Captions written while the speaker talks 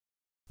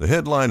The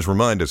headlines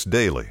remind us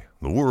daily,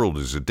 the world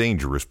is a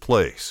dangerous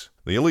place.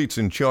 The elites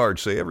in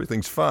charge say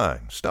everything's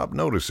fine, stop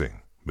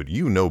noticing. But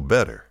you know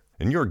better.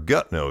 And your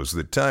gut knows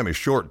that time is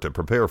short to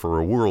prepare for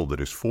a world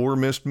that is 4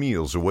 missed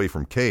meals away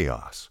from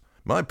chaos.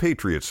 My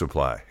Patriot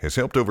Supply has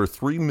helped over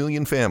 3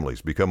 million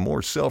families become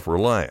more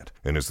self-reliant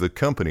and is the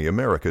company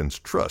Americans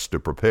trust to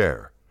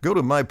prepare. Go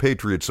to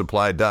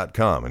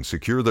MyPatriotSupply.com and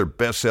secure their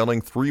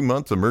best-selling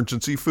 3-month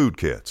emergency food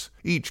kits.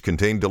 Each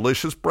contain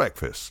delicious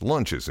breakfasts,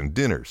 lunches, and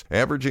dinners,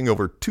 averaging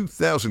over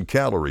 2,000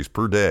 calories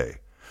per day.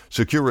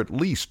 Secure at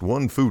least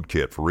 1 food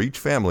kit for each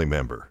family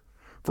member.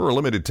 For a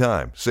limited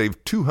time,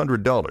 save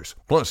 $200,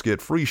 plus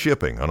get free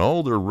shipping on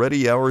all their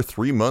Ready Hour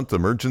 3-month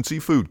emergency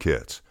food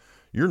kits.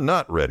 You're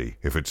not ready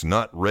if it's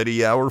not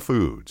Ready Hour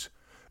Foods.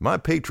 My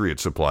Patriot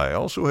Supply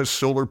also has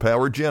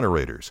solar-powered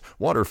generators,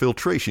 water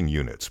filtration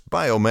units,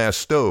 biomass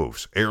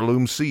stoves,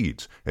 heirloom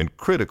seeds, and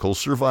critical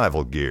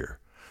survival gear.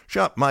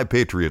 Shop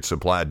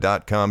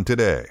MyPatriotSupply.com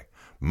today.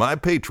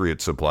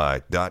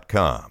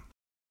 MyPatriotSupply.com.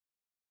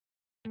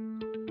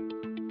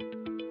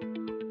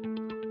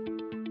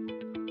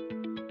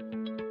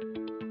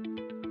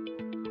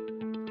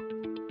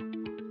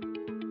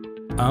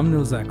 I'm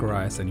Neil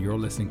Zacharias, and you're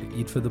listening to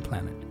Eat for the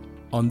Planet.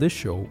 On this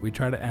show, we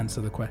try to answer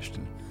the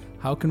question,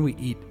 how can we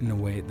eat in a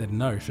way that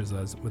nourishes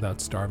us without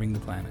starving the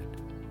planet?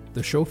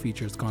 The show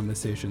features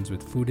conversations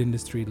with food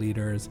industry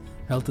leaders,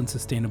 health and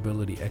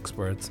sustainability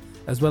experts,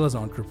 as well as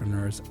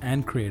entrepreneurs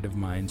and creative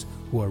minds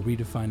who are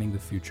redefining the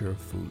future of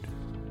food.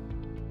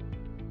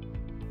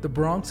 The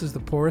Bronx is the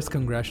poorest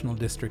congressional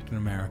district in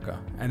America,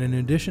 and in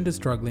addition to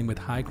struggling with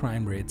high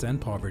crime rates and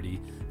poverty,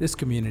 this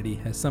community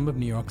has some of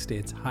New York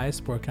State's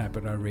highest per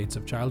capita rates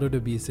of childhood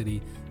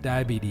obesity,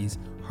 diabetes,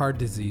 heart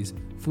disease,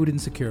 food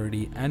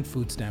insecurity, and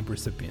food stamp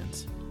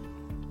recipients.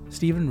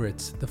 Stephen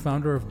Ritz, the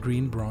founder of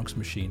Green Bronx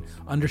Machine,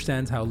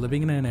 understands how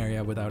living in an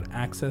area without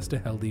access to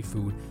healthy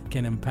food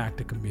can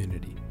impact a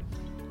community.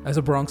 As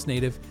a Bronx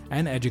native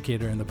and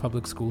educator in the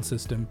public school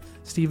system,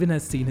 Stephen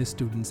has seen his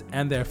students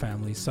and their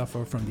families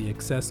suffer from the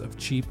excess of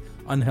cheap,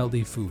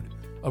 unhealthy food,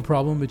 a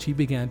problem which he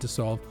began to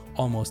solve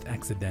almost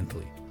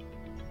accidentally.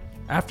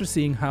 After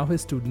seeing how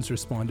his students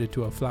responded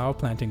to a flower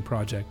planting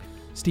project,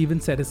 Stephen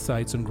set his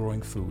sights on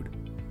growing food,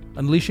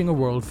 unleashing a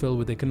world filled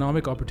with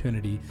economic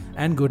opportunity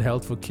and good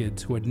health for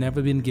kids who had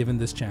never been given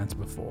this chance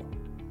before.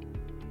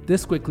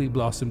 This quickly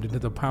blossomed into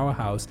the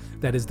powerhouse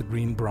that is the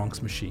Green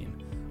Bronx Machine,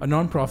 a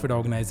nonprofit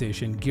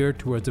organization geared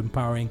towards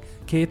empowering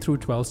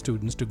K-12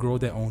 students to grow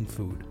their own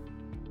food.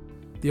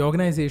 The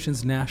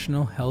organization's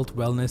National Health,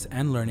 Wellness,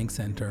 and Learning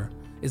Center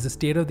is a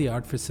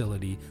state-of-the-art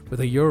facility with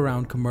a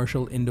year-round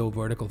commercial indoor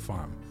vertical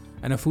farm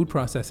and a food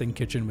processing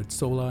kitchen with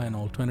solar and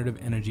alternative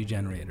energy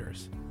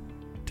generators.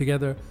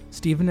 Together,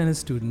 Stephen and his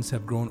students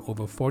have grown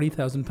over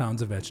 40,000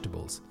 pounds of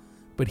vegetables,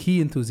 but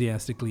he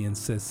enthusiastically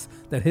insists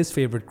that his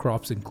favorite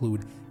crops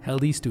include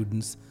healthy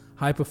students,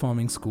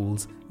 high-performing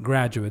schools,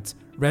 graduates,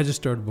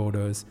 registered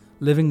voters,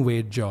 living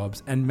wage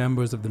jobs, and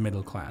members of the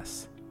middle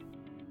class.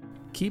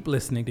 Keep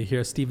listening to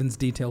hear Stephen's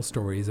detailed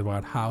stories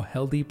about how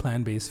healthy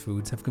plant-based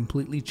foods have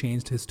completely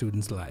changed his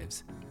students'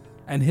 lives,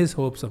 and his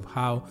hopes of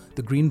how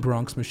the Green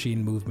Bronx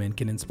Machine movement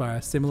can inspire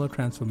similar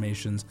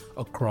transformations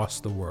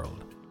across the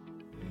world.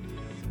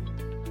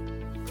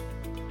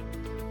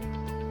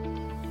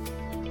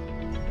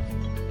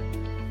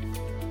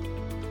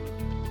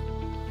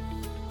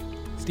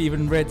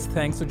 Stephen Ritz,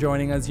 thanks for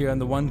joining us here on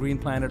the One Green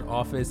Planet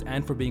office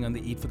and for being on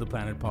the Eat for the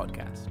Planet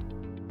podcast.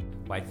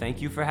 Why,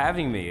 thank you for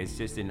having me. It's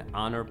just an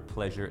honor,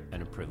 pleasure,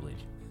 and a privilege.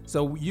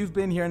 So you've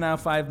been here now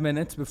 5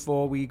 minutes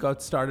before we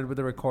got started with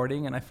the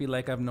recording, and I feel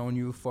like I've known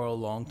you for a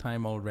long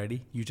time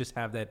already. You just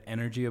have that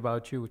energy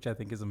about you, which I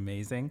think is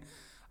amazing.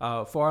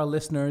 For our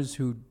listeners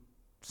who,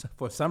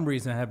 for some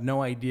reason, have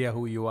no idea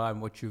who you are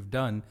and what you've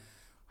done,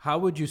 how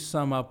would you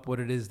sum up what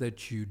it is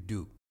that you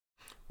do?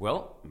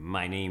 Well,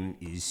 my name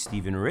is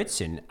Stephen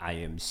Ritz, and I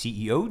am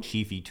CEO,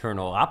 Chief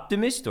Eternal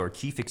Optimist, or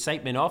Chief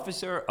Excitement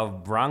Officer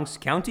of Bronx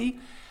County.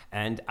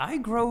 And I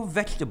grow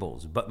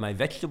vegetables, but my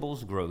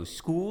vegetables grow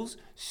schools,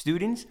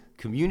 students,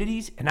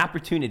 communities, and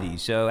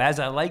opportunities. So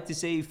as I like to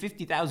say,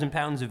 50,000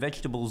 pounds of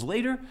vegetables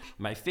later,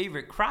 my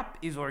favorite crop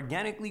is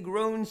organically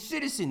grown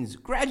citizens,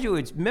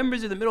 graduates,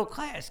 members of the middle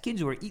class,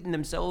 kids who are eating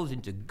themselves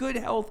into good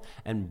health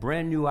and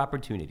brand new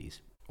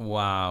opportunities.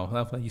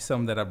 Wow, you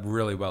summed that up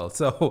really well.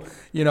 So,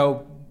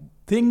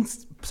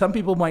 some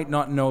people might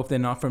not know if they're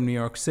not from New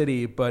York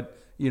City, but,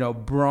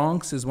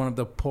 Bronx is one of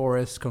the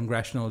poorest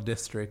congressional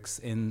districts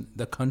in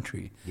the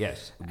country.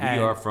 Yes, we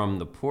are from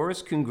the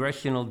poorest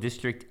congressional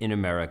district in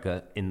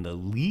America, in the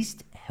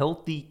least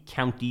healthy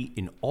county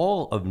in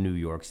all of New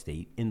York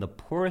State, in the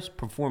poorest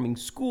performing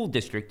school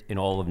district in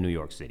all of New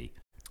York City.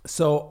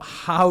 So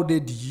how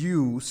did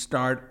you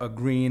start a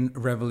green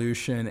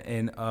revolution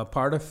in a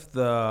part of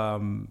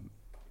the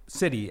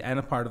city and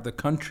a part of the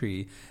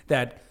country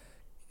that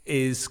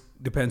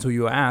depends who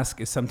you ask,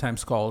 is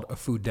sometimes called a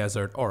food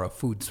desert or a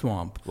food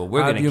swamp? Well,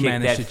 we're going to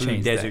kick that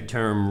food desert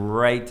term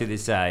right to the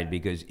side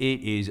because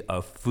it is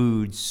a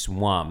food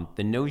swamp.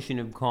 The notion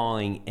of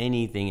calling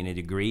anything in a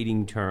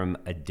degrading term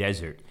a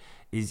desert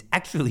is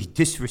actually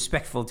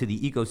disrespectful to the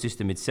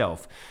ecosystem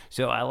itself.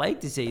 So I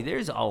like to say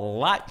there's a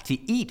lot to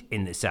eat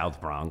in the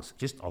South Bronx.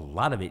 Just a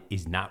lot of it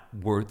is not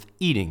worth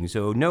eating.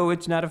 So no,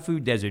 it's not a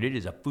food desert. It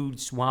is a food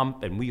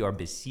swamp, and we are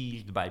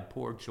besieged by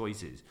poor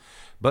choices.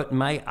 But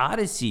my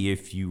odyssey,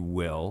 if you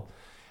will,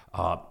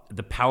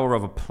 The Power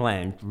of a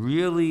Plant,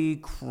 really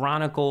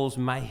chronicles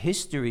my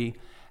history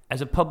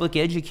as a public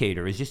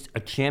educator, as just a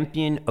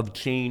champion of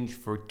change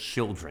for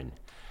children.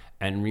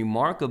 And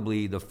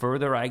remarkably, the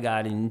further I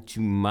got into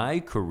my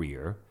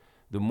career,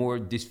 the more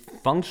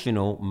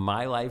dysfunctional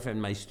my life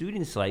and my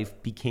students'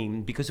 life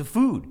became because of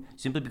food,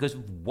 simply because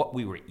of what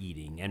we were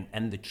eating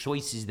and the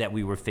choices that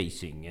we were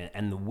facing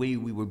and the way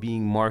we were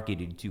being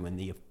marketed to and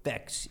the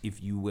effects,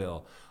 if you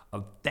will,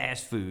 of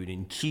fast food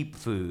and cheap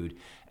food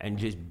and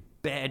just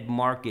bad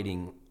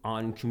marketing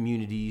on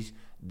communities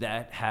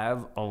that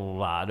have a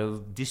lot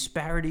of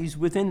disparities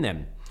within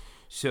them.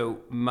 So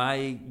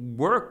my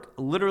work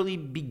literally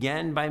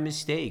began by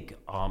mistake.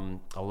 A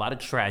lot of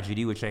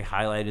tragedy, which I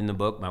highlight in the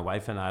book. My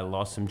wife and I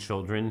lost some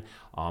children.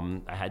 I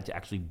had to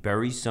actually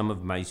bury some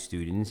of my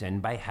students. And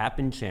by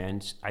happen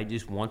chance, I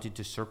just wanted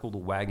to circle the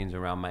wagons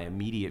around my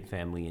immediate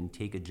family and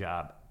take a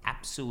job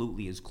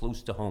absolutely as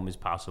close to home as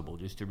possible,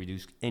 just to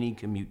reduce any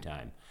commute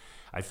time.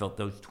 I felt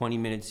those 20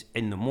 minutes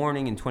in the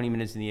morning and 20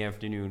 minutes in the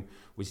afternoon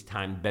was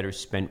time better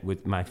spent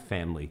with my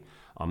family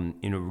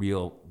in a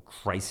real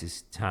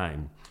crisis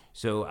time.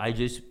 So I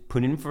just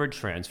put in for a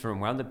transfer and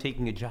wound up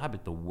taking a job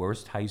at the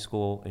worst high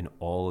school in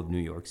all of New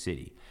York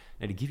City.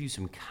 Now, to give you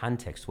some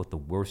context, what the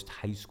worst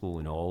high school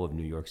in all of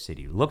New York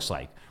City looks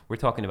like, we're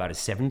talking about a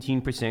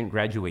 17%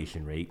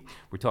 graduation rate.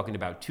 We're talking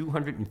about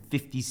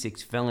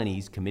 256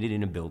 felonies committed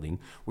in a building.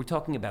 We're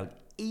talking about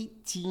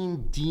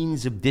 18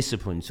 deans of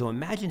discipline. So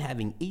imagine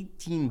having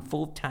 18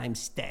 full-time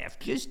staff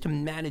just to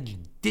manage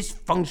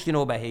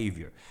dysfunctional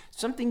behavior.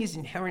 Something is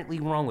inherently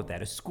wrong with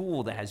that. A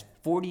school that has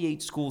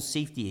 48 school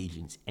safety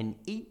agents and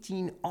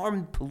 18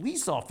 armed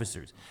police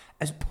officers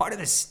as part of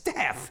the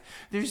staff.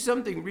 There's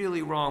something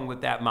really wrong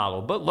with that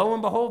model. But lo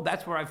and behold,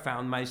 that's where I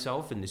found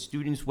myself, and the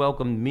students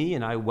welcomed me,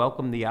 and I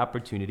welcomed the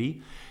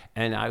opportunity.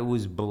 And I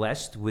was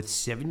blessed with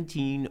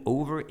 17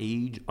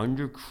 overage,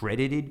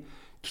 undercredited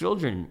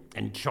children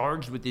and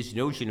charged with this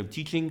notion of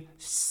teaching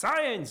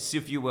science,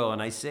 if you will.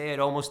 And I say it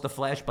almost a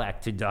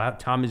flashback to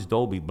Thomas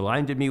Dolby,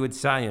 blinded me with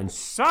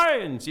science.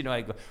 You know,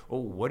 I go, oh,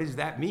 what does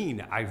that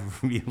mean? I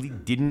really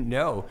didn't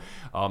know.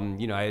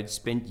 I had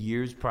spent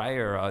years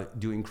prior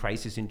doing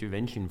crisis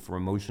intervention for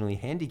emotionally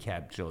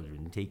handicapped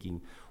children,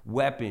 taking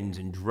weapons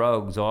and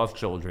drugs off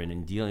children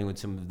and dealing with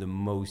some of the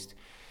most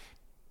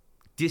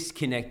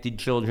disconnected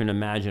children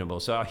imaginable.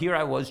 So here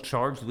I was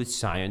charged with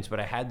science, but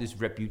I had this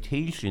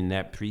reputation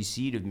that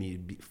preceded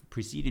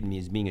me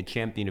as being a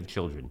champion of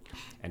children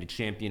and a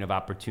champion of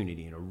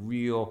opportunity and a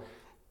real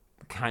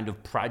kind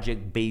of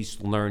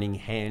project-based learning,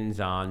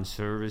 hands-on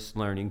service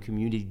learning,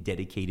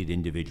 community-dedicated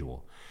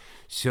individual.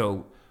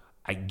 So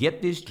I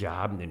get this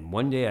job, and then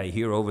one day I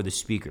hear over the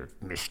speaker,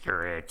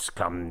 "Mr. Ritz,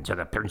 come to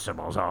the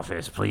principal's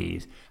office,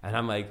 please." And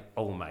I'm like,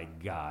 oh my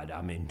God,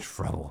 I'm in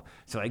trouble.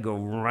 So I go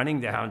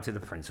running down to the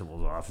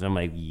principal's office. I'm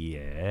like,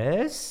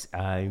 yes,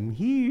 I'm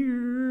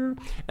here.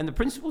 And the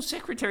principal's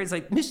secretary is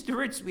like, "Mr.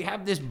 Ritz, we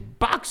have this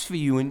box for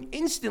you." And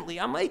instantly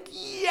I'm like,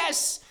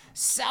 yes,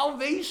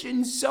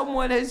 salvation.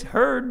 Someone has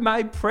heard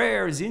my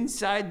prayers.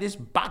 Inside this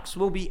box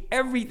will be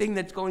everything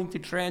that's going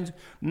to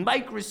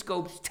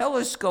microscopes,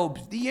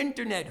 telescopes, the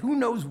internet, who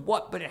knows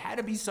what, but it had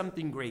to be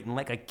something great. And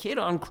like a kid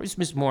on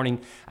Christmas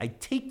morning, I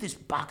take this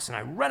box and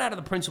I run out of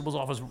the principal's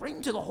office right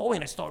into the hallway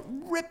and I start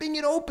ripping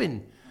it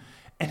open.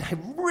 And I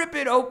rip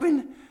it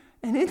open,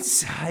 and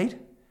inside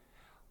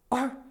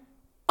are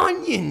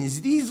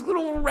onions, these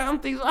little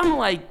round things. I'm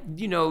like,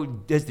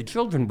 as the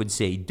children would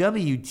say,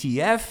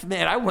 WTF,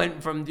 man. I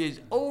went from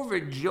just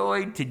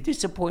overjoyed to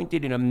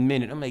disappointed in a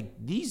minute. I'm like,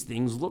 these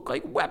things look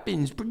like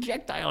weapons,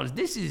 projectiles.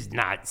 This is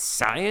not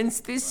science.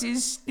 This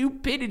is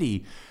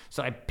stupidity.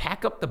 So I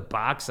pack up the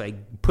box, I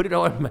put it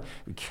on,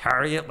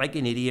 carry it like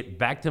an idiot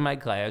back to my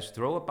class,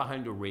 throw it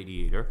behind a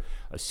radiator,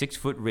 a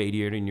 6-foot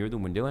radiator near the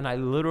window, and I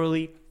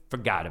literally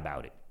forgot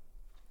about it.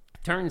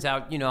 Turns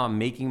out, I'm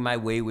making my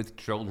way with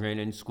children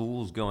and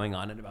schools going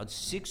on, and about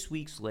 6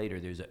 weeks later,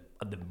 there's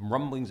the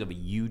rumblings of a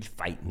huge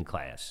fight in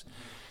class.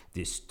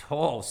 This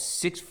tall,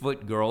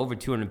 6-foot girl, over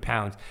 200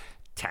 pounds,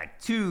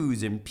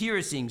 tattoos and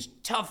piercings,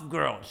 tough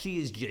girl. She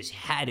has just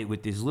had it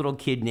with this little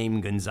kid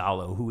named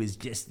Gonzalo, who is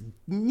just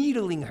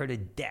needling her to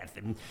death.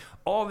 And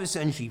all of a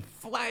sudden, she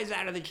flies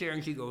out of the chair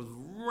and she goes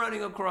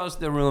running across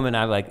the room. And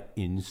I'm like,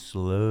 in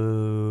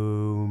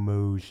slow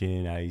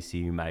motion, I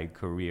see my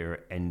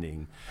career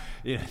ending.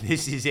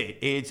 This is it.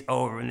 It's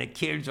over. And the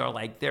kids are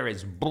like, there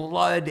is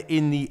blood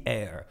in the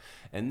air.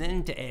 And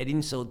then to add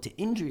insult to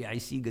injury, I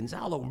see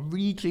Gonzalo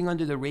reaching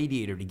under the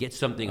radiator to get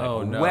something like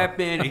a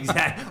weapon.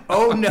 Exactly.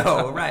 Oh,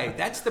 no, right.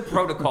 That's the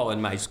protocol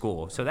in my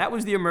school. So that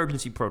was the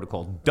emergency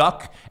protocol.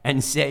 Duck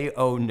and say,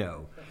 oh,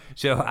 no.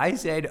 So I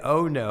said,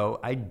 oh, no.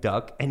 I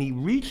duck, and he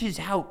reaches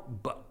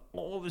out, but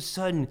all of a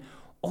sudden,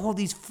 all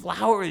these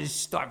flowers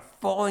start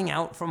falling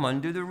out from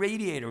under the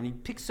radiator. And he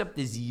picks up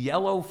this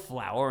yellow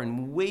flower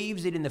and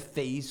waves it in the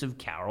face of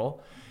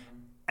Carol.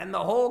 And the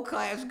whole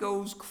class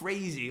goes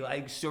crazy,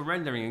 like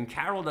surrendering. And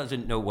Carol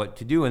doesn't know what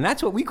to do. And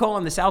that's what we call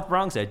in the South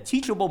Bronx a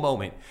teachable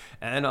moment.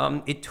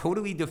 And it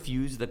totally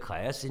diffused the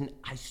class. And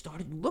I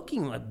started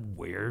looking like,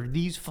 where do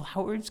these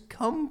flowers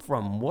come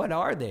from? What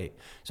are they?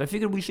 So I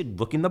figured we should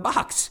look in the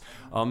box.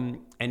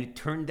 And it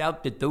turned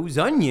out that those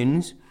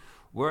onions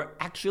were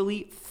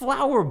actually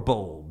flower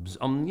bulbs,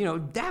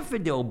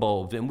 daffodil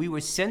bulbs. And we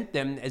were sent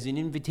them as an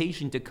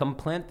invitation to come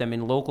plant them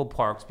in local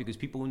parks because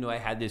people who know I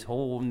had this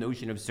whole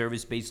notion of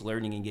service-based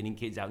learning and getting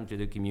kids out into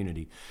the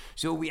community.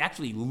 So we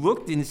actually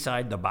looked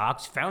inside the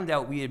box, found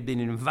out we had been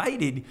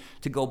invited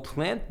to go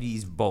plant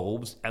these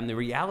bulbs. And the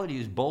reality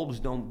is bulbs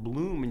don't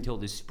bloom until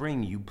the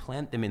spring. You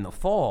plant them in the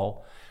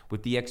fall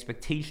with the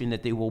expectation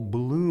that they will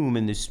bloom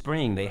in the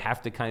spring. They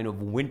have to kind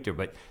of winter.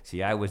 But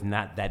see, I was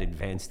not that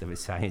advanced of a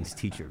science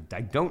teacher.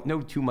 I don't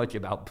know too much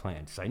about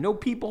plants. I know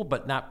people,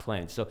 but not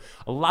plants. So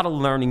a lot of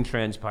learning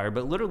transpired.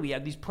 But literally, we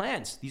had these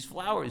plants, these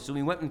flowers. So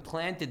we went and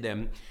planted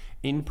them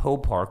in Poe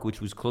Park,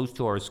 which was close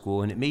to our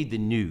school, and it made the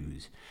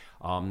news.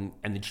 And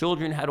the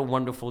children had a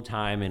wonderful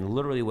time, and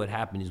literally what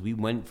happened is we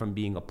went from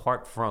being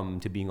apart from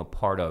to being a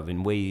part of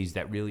in ways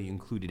that really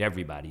included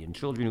everybody. And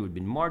children who had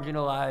been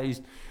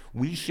marginalized,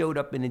 we showed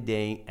up in a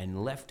day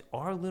and left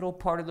our little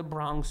part of the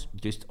Bronx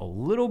just a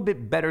little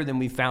bit better than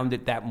we found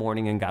it that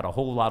morning and got a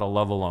whole lot of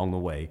love along the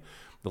way.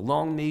 The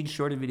long made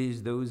short of it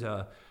is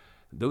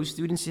those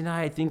students and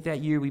I think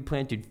that year we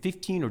planted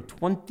 15 or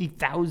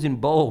 20,000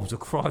 bulbs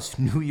across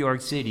New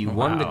York City,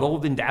 won the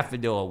Golden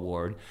Daffodil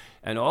Award,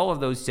 and all of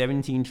those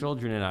 17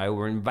 children and I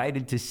were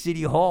invited to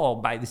City Hall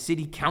by the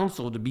City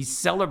Council to be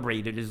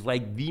celebrated as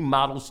like the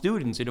model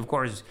students. And of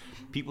course,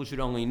 people should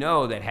only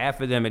know that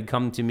half of them had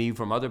come to me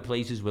from other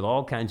places with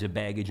all kinds of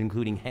baggage,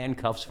 including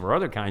handcuffs for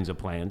other kinds of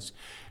plants.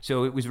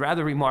 So it was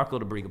rather remarkable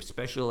to bring a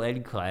special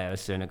ed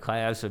class and a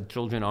class of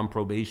children on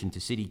probation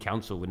to City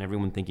Council when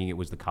everyone thinking it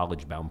was the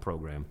college-bound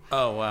program.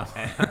 Oh, wow.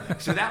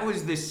 So that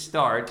was the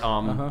start.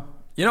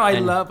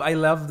 I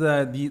love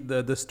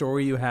the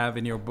story you have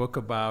in your book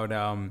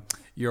about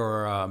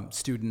your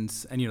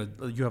students, and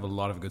you have a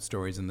lot of good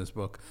stories in this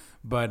book.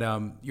 But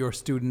your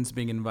students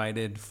being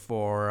invited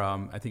for,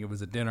 I think it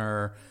was a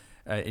dinner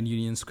in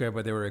Union Square,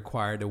 where they were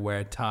required to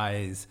wear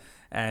ties.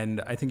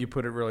 And I think you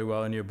put it really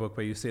well in your book,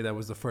 where you say that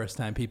was the first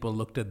time people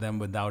looked at them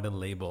without a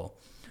label.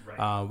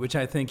 Right. Which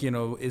I think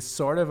is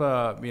sort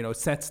of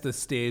sets the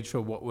stage for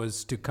what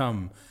was to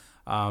come.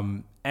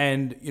 And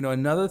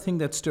another thing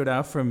that stood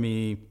out for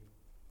me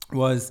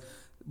was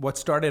what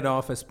started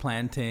off as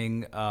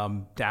planting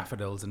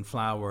daffodils and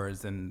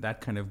flowers, and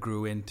that kind of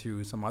grew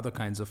into some other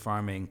kinds of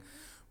farming,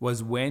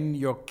 was when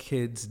your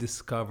kids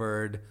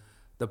discovered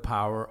the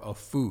power of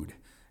food.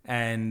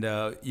 And,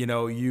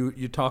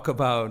 you talk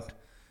about,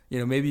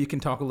 maybe you can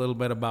talk a little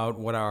bit about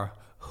what are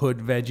hood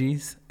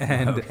veggies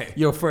and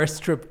your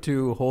first trip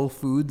to Whole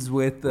Foods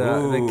with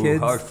the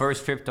kids. Our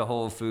first trip to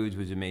Whole Foods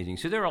was amazing.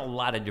 So there are a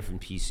lot of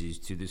different pieces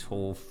to this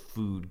whole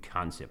food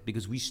concept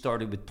because we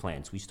started with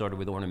plants. We started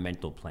with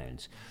ornamental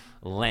plants,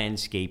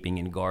 landscaping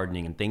and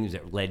gardening and things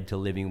that led to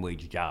living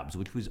wage jobs,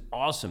 which was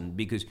awesome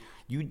because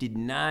you did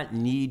not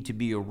need to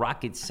be a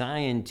rocket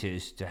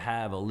scientist to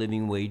have a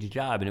living wage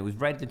job. And it was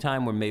right at the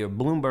time where Mayor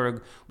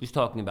Bloomberg was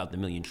talking about the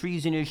Million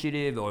Trees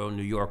Initiative, Oil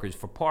New Yorkers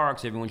for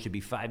Parks, everyone should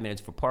be 5 minutes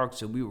for parks.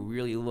 So we were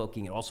really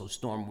looking at also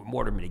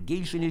stormwater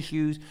mitigation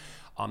issues,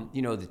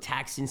 the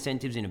tax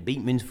incentives and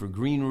abatements for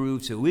green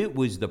roofs. So it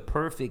was the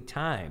perfect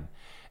time.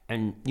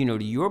 And,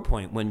 to your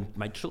point, when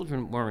my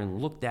children weren't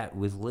looked at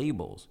with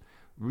labels,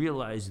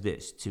 realize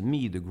this, to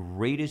me, the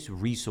greatest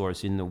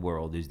resource in the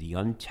world is the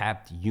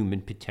untapped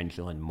human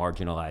potential in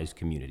marginalized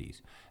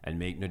communities. And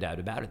make no doubt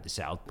about it, the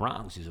South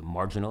Bronx is a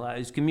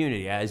marginalized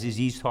community, as is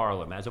East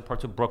Harlem, as are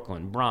parts of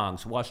Brooklyn,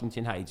 Bronx,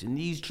 Washington Heights. And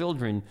these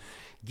children,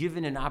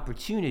 given an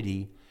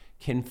opportunity,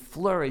 can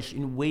flourish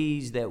in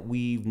ways that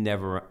we've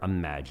never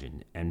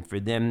imagined. And for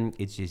them,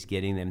 it's just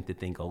getting them to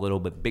think a little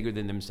bit bigger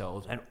than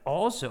themselves and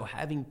also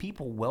having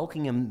people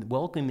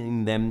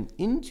welcoming them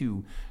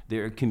into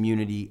their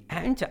community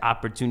and to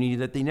opportunity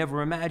that they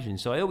never imagined.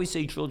 So I always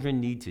say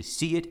children need to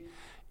see it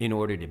in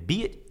order to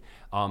be it.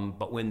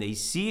 But when they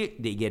see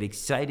it, they get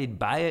excited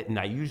by it. And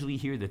I usually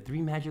hear the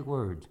 3 magic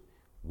words: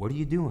 what are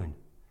you doing?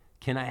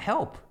 Can I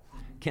help?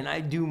 Can I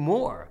do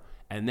more?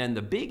 And then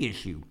the big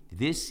issue,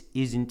 this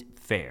isn't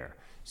fair.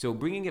 So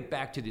bringing it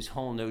back to this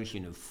whole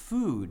notion of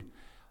food,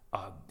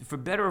 for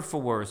better or for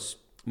worse,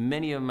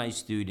 many of my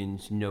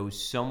students know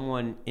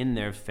someone in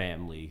their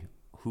family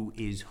who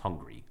is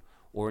hungry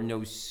or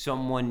know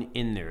someone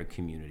in their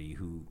community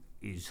who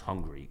is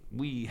hungry.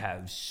 We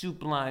have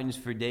soup lines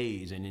for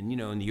days. And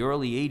in the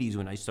early 80s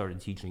when I started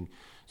teaching,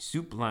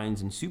 soup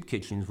lines and soup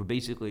kitchens were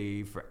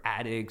basically for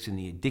addicts and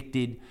the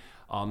addicted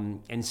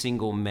and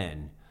single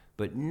men.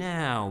 But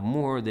now,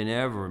 more than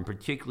ever, and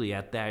particularly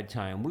at that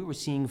time, we were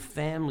seeing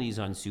families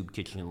on soup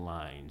kitchen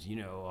lines,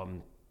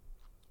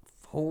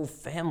 whole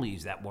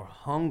families that were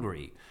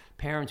hungry,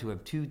 parents who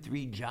have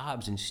 2-3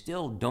 jobs and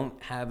still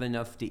don't have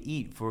enough to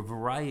eat for a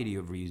variety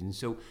of reasons.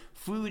 So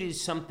food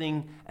is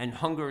something, and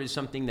hunger is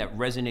something that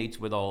resonates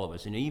with all of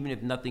us. And even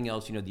if nothing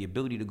else, the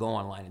ability to go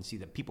online and see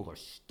that people are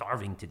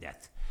starving to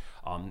death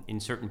in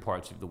certain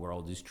parts of the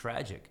world is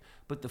tragic.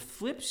 But the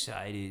flip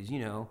side is,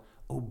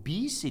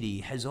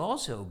 obesity has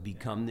also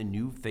become the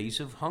new face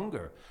of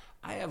hunger.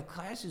 I have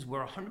classes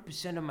where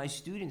 100% of my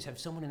students have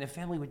someone in their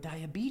family with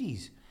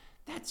diabetes.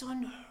 That's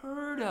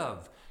unheard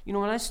of.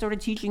 When I started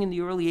teaching in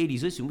the early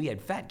 80s, listen, we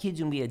had fat kids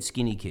and we had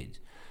skinny kids.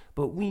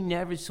 But we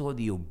never saw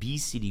the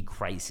obesity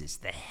crisis,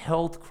 the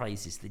health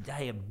crisis, the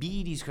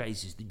diabetes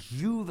crisis, the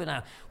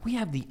juvenile. We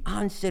have the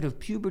onset of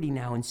puberty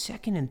now in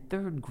 2nd and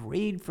 3rd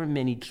grade for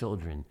many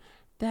children.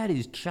 That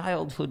is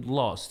childhood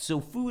lost. So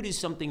food is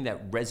something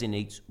that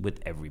resonates with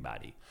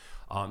everybody.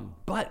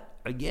 But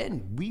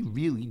again, we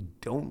really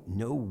don't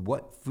know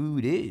what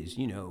food is.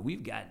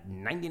 We've got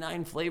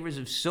 99 flavors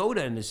of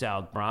soda in the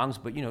South Bronx,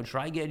 but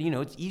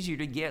it's easier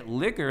to get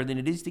liquor than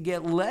it is to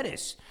get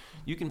lettuce.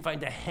 You can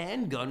find a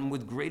handgun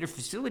with greater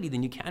facility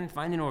than you can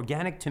find an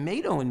organic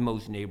tomato in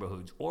most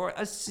neighborhoods, or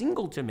a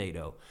single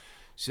tomato.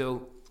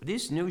 So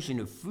this notion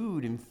of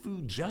food and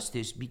food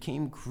justice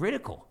became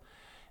critical.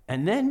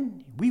 And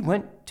then we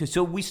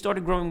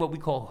started growing what we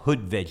call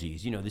hood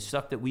veggies, the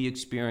stuff that we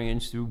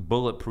experience through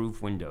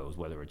bulletproof windows,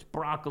 whether it's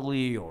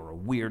broccoli or a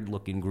weird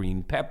looking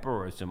green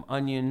pepper or some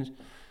onions.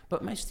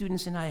 But my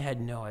students and I had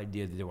no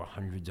idea that there were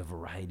hundreds of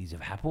varieties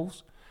of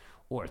apples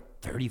or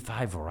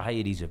 35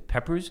 varieties of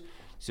peppers.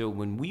 So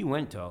when we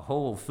went to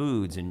Whole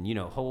Foods, and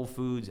Whole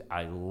Foods,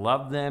 I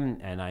love them,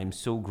 and I'm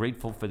so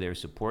grateful for their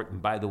support.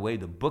 And by the way,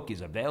 the book is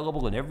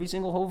available in every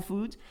single Whole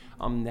Foods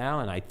now,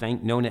 and I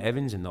thank Nona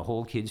Evans and the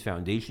Whole Kids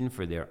Foundation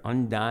for their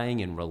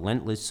undying and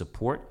relentless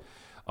support,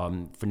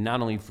 for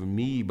not only for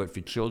me, but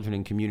for children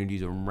and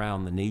communities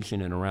around the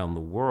nation and around the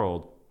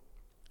world.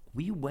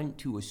 We went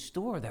to a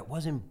store that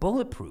wasn't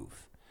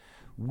bulletproof.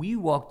 We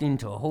walked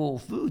into Whole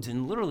Foods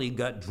and literally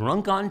got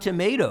drunk on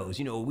tomatoes.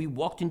 We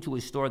walked into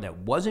a store that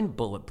wasn't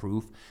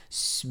bulletproof,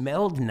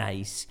 smelled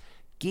nice,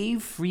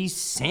 gave free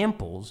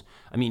samples.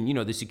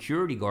 The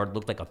security guard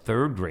looked like a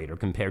 3rd grader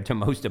compared to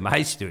most of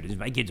my students.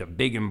 My kids are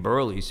big and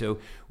burly, so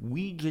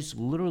we just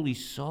literally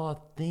saw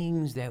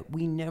things that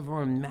we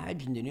never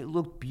imagined, and it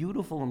looked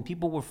beautiful, and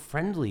people were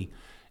friendly.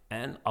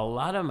 And a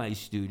lot of my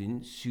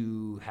students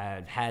who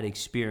had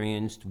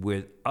experience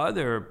with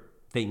other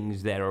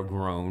things that are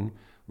grown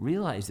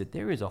realize that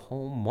there is a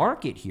whole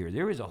market here.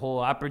 There is a whole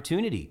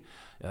opportunity.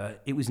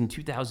 It was in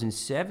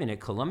 2007 at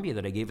Columbia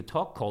that I gave a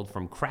talk called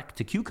From Crack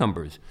to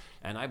Cucumbers.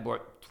 And I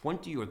brought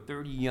 20 or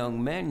 30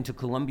 young men to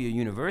Columbia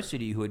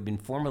University who had been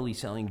formerly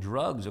selling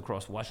drugs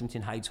across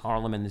Washington Heights,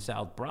 Harlem, and the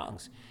South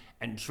Bronx,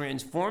 and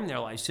transformed their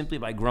lives simply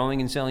by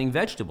growing and selling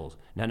vegetables.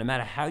 Now, no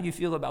matter how you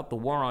feel about the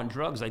war on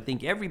drugs, I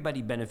think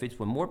everybody benefits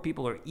when more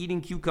people are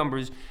eating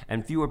cucumbers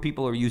and fewer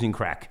people are using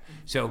crack.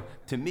 So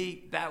to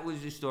me, that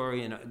was the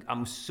story, and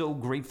I'm so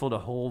grateful to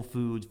Whole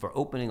Foods for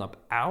opening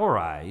up our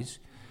eyes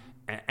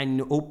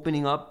and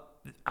opening up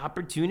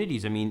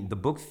opportunities. The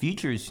book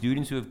features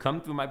students who have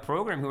come through my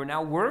program who are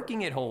now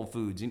working at Whole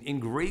Foods in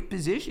great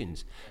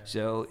positions.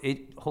 So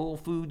Whole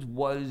Foods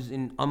was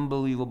an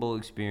unbelievable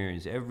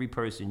experience. Every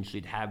person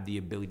should have the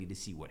ability to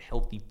see what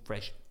healthy,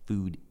 fresh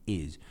food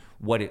is,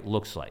 what it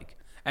looks like.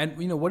 And,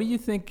 what do you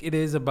think it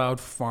is about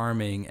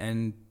farming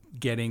and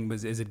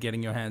is it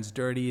getting your hands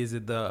dirty? Is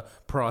it the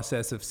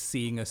process of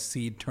seeing a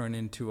seed turn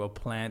into a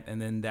plant and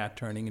then that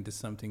turning into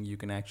something you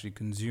can actually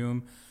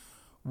consume?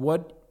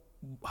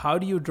 How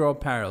do you draw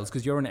parallels?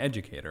 Because you're an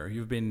educator.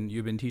 You've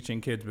been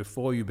teaching kids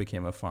before you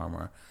became a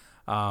farmer.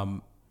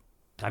 I'm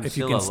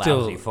still a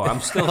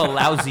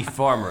lousy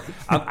farmer.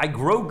 I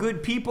grow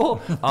good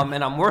people,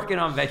 and I'm working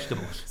on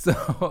vegetables. So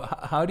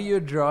how do you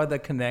draw the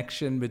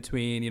connection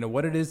between,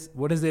 what is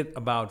it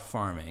about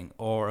farming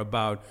or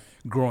about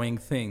growing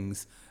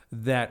things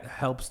that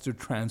helps to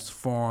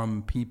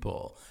transform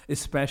people,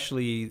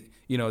 especially,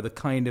 the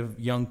kind of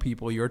young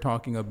people you're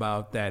talking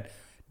about that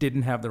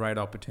didn't have the right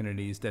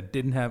opportunities, that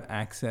didn't have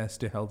access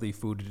to healthy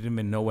food, didn't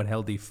even know what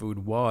healthy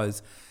food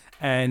was,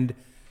 and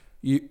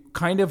you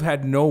kind of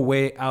had no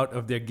way out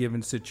of their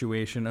given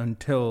situation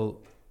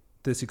until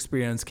this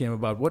experience came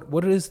about.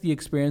 What is the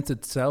experience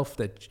itself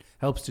that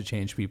helps to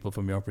change people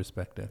from your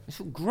perspective?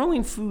 So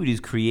growing food is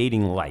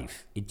creating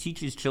life. It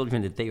teaches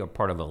children that they are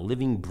part of a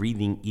living,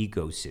 breathing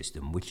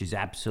ecosystem, which is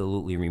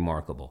absolutely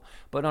remarkable.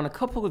 But on a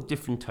couple of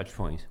different touch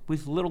points,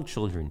 with little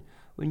children,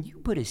 when you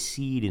put a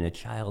seed in a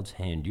child's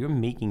hand, you're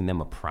making them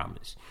a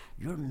promise.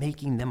 You're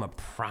making them a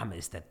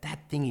promise that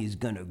that thing is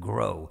going to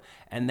grow,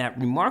 and that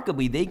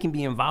remarkably they can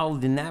be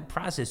involved in that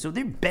process. So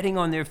they're betting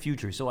on their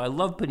future. So I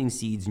love putting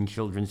seeds in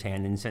children's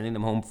hands and sending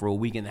them home for a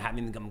week and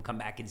having them come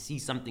back and see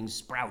something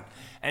sprout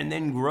and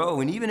then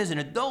grow. And even as an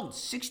adult,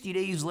 60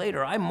 days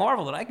later, I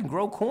marvel that I can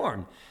grow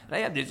corn. And I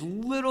have this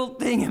little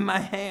thing in my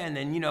hand,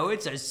 and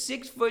it's a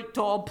 6-foot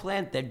tall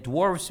plant that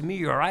dwarfs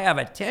me, or I have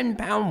a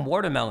 10-pound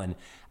watermelon.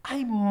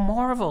 I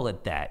marvel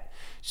at that.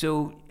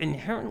 So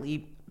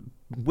inherently,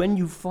 when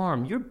you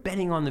farm, you're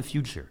betting on the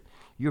future.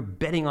 you're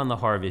betting on the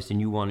harvest and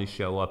you want to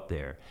show up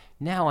there.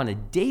 Now, on a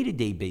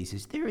day-to-day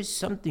basis, there is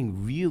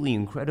something really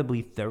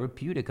incredibly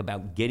therapeutic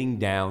about getting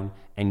down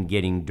and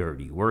getting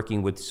dirty,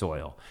 working with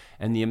soil.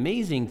 And the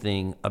amazing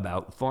thing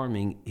about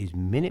farming is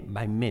minute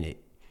by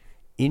minute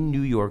in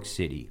New York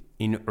City,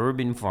 in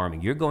urban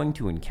farming, you're going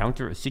to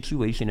encounter a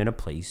situation in a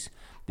place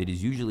that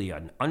is usually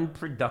an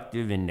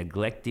unproductive and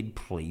neglected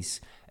place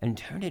and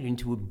turn it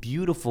into a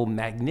beautiful,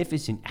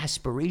 magnificent,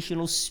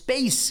 aspirational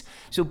space.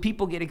 So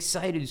people get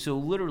excited. So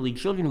literally,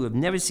 children who have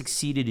never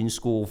succeeded in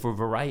school for a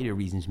variety of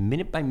reasons,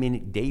 minute by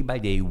minute, day by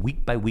day,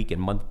 week by week,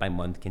 and month by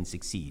month can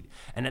succeed.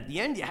 And at the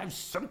end, you have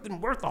something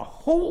worth a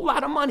whole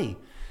lot of money.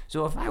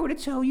 So if I were to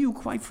tell you,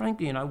 quite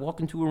frankly, and I walk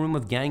into a room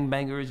of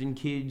gangbangers and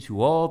kids who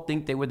all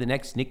think they were the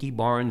next Nicky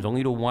Barnes,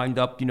 only to wind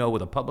up,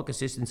 with a public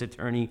assistance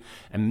attorney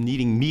and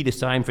needing me to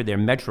sign for their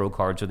Metro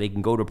card so they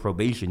can go to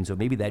probation, so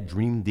maybe that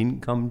dream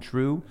didn't come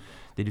true,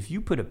 that if you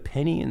put a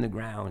penny in the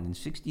ground and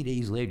 60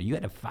 days later you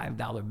had a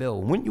 $5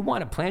 bill, wouldn't you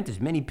want to plant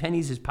as many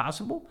pennies as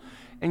possible?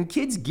 And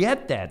kids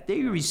get that.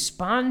 They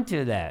respond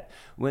to that.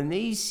 When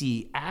they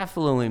see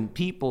affluent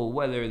people,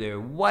 whether they're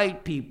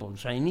white people,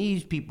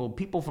 Chinese people,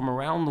 people from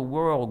around the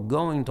world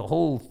going to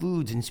Whole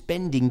Foods and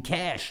spending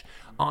cash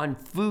on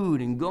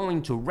food and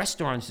going to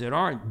restaurants that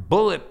aren't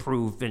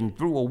bulletproof and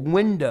through a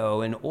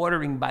window and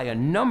ordering by a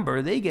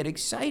number, they get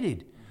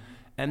excited.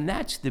 And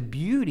that's the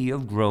beauty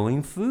of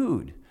growing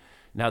food.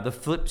 Now, the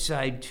flip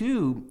side,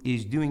 too,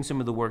 is doing some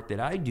of the work that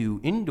I do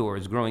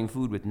indoors, growing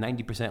food with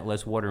 90%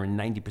 less water and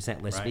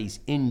 90% less space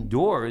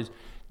indoors.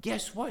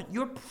 Guess what?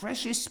 Your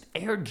precious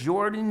Air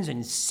Jordans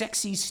and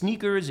sexy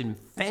sneakers and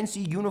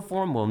fancy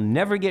uniform will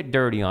never get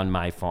dirty on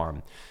my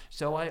farm.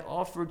 So I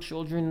offer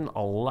children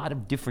a lot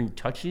of different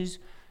touches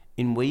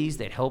in ways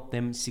that help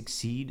them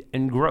succeed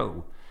and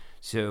grow.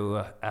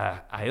 So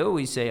I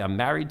always say I'm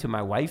married to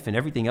my wife and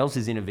everything else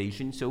is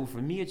innovation. So for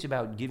me, it's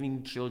about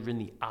giving children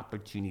the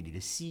opportunity to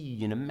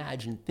see and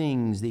imagine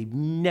things they've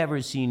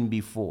never seen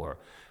before.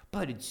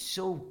 But it's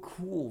so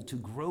cool to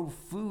grow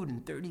food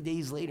and 30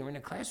 days later in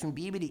a classroom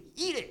be able to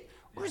eat it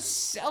or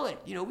sell it.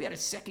 We had a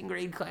second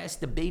grade class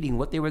debating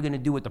what they were going to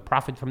do with the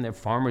profit from their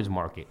farmer's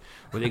market.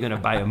 Were they going to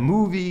buy a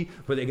movie?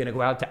 Were they going to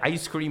go out to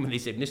ice cream? And they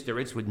said, Mr.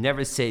 Ritz would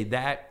never say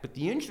that. But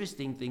the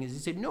interesting thing is they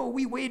said, no,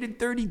 we waited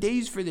 30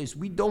 days for this.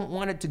 We don't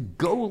want it to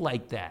go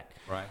like that.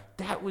 Right.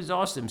 That was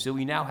awesome. So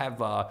we now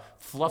have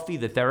Fluffy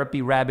the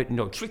therapy rabbit,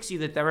 Trixie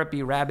the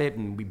therapy rabbit,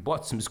 and we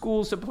bought some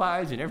school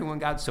supplies and everyone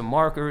got some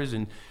markers.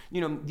 And,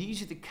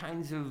 these are the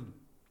kinds of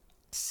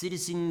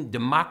citizen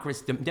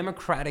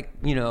democratic,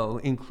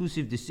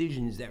 inclusive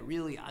decisions that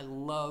really I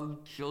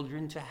love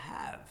children to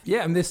have.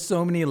 Yeah, and there's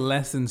so many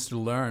lessons to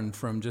learn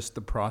from just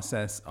the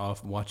process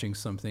of watching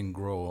something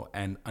grow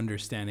and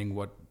understanding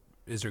what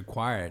is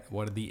required,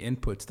 what are the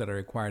inputs that are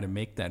required to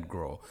make that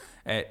grow.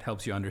 It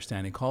helps you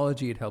understand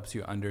ecology, it helps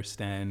you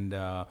understand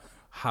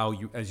how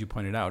you, as you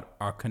pointed out,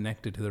 are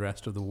connected to the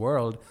rest of the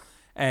world.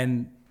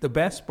 And the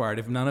best part,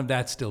 if none of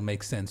that still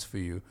makes sense for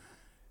you,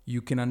 you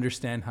can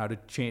understand how to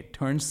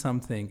turn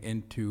something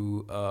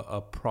into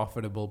a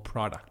profitable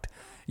product.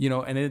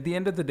 And at the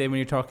end of the day, when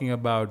you're talking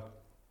about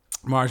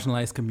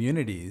marginalized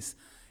communities,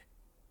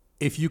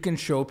 if you can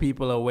show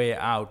people a way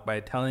out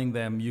by telling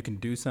them you can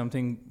do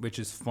something which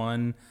is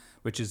fun,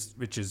 which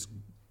is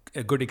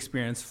a good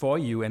experience for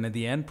you, and at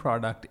the end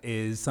product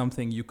is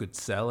something you could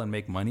sell and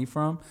make money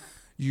from,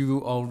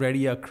 you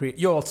already are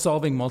you're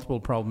solving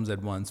multiple problems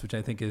at once, which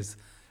I think is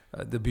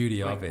the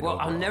beauty of it. Well,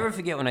 overall. I'll never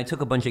forget when I took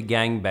a bunch of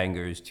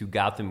gangbangers to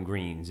Gotham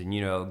Greens, and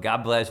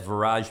God bless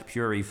Viraj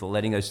Puri for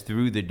letting us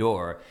through the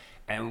door.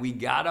 And we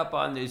got up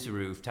on this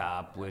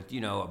rooftop with,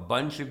 a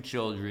bunch of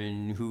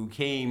children who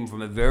came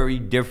from a very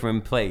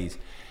different place.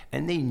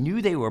 And they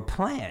knew they were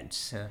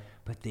plants,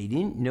 but they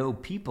didn't know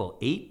people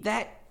ate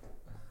that.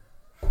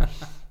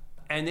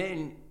 And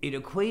then it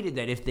equated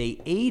that if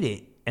they ate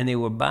it and they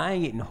were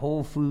buying it in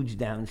Whole Foods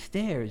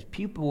downstairs,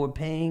 people were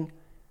paying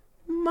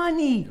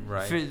money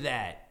for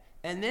that.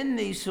 And then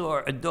they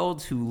saw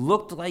adults who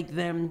looked like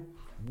them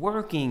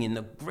working, and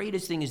the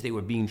greatest thing is they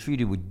were being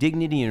treated with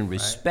dignity and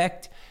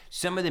respect. Right.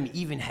 Some of them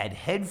even had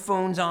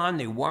headphones on.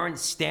 They weren't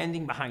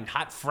standing behind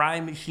hot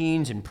fry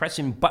machines and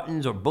pressing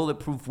buttons or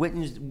bulletproof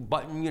windows.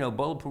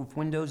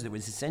 There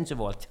was a sense of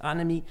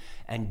autonomy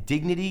and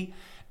dignity.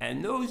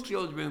 And those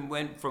children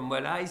went from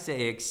what I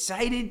say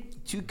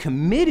excited to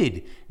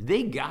committed.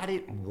 They got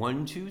it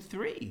 1, 2,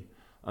 3.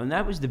 And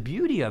that was the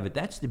beauty of it.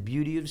 That's the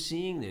beauty of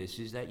seeing this,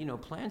 is that,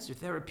 plants are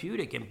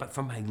therapeutic. But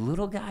for my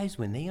little guys,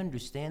 when they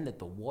understand that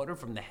the water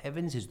from the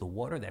heavens is the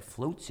water that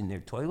floats in their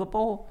toilet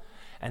bowl,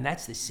 and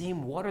that's the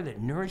same water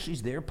that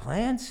nourishes their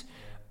plants,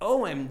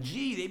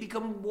 OMG, they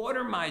become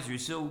water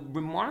misers. So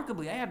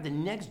remarkably, I have the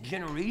next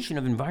generation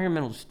of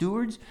environmental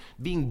stewards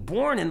being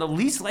born in the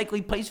least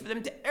likely place for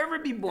them to ever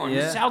be born,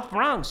 the South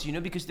Bronx,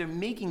 because they're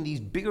making these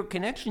bigger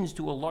connections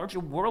to a larger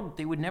world that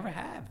they would never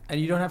have. And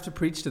you don't have to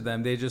preach to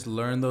them. They just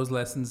learn those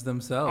lessons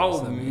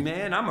themselves. Oh,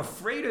 man, I'm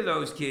afraid of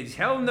those kids.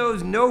 Hell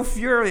knows no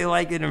fury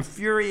like an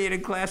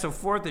infuriated class of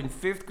 4th and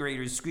 5th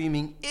graders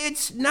screaming,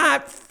 "It's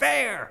not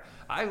fair!"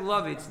 I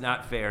love It's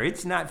Not Fair.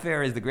 It's Not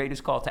Fair is the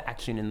greatest call to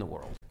action in the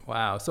world.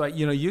 Wow. So,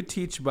 you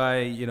teach by,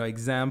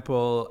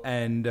 example,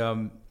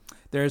 and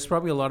there's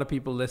probably a lot of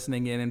people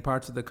listening in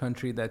parts of the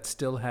country that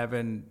still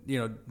haven't,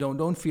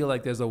 don't feel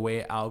like there's a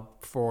way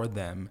out for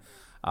them.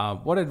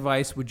 What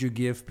advice would you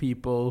give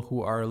people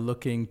who are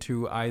looking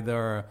to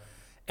either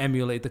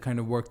emulate the kind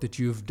of work that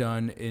you've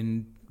done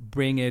and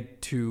bring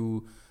it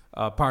to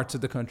parts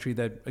of the country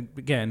that,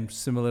 again,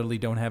 similarly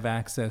don't have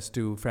access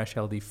to fresh,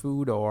 healthy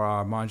food or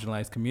are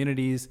marginalized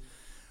communities?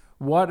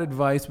 What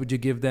advice would you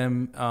give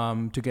them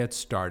to get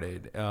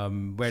started?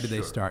 Where do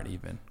they start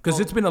even? Because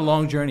it's been a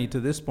long journey to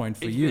this point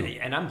for you.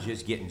 And I'm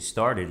just getting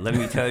started, let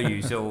me tell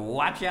you. So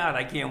watch out.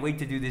 I can't wait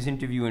to do this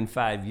interview in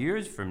 5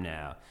 years from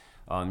now.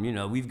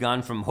 We've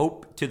gone from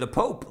hope to the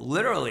Pope,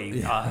 literally.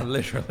 Yeah,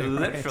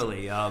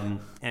 literally.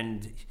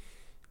 And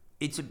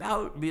it's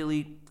about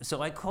really,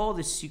 so I call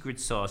this secret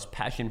sauce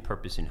passion,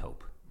 purpose, and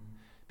hope.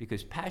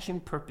 Because passion,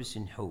 purpose,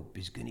 and hope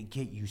is going to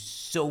get you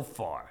so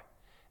far.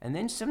 And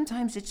then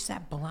sometimes it's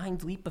that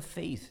blind leap of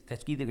faith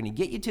that's either going to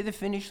get you to the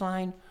finish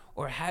line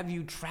or have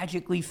you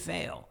tragically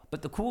fail.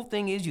 But the cool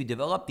thing is you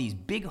develop these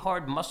big,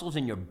 hard muscles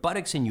in your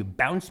buttocks and you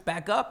bounce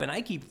back up. And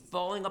I keep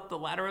falling up the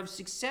ladder of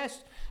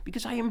success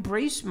because I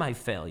embrace my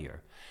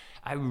failure.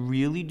 I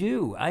really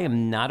do. I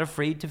am not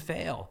afraid to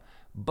fail.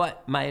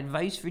 But my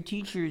advice for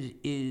teachers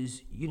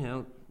is,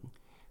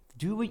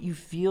 do what you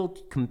feel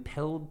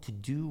compelled to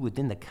do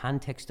within the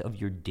context of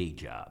your day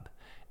job.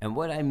 And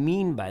what I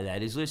mean by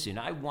that is, listen,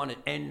 I want to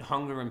end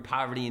hunger and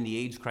poverty and the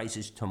AIDS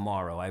crisis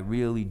tomorrow. I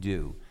really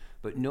do.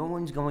 But no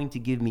one's going to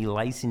give me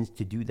license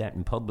to do that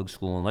in public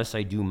school unless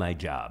I do my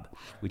job,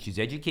 which is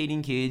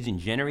educating kids and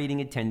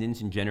generating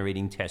attendance and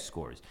generating test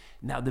scores.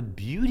 Now, the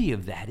beauty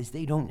of that is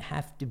they don't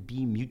have to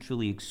be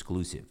mutually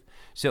exclusive.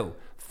 So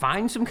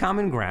find some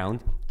common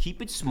ground,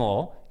 keep it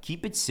small,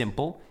 keep it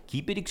simple,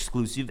 keep it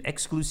exclusive.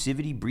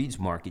 Exclusivity breeds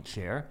market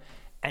share.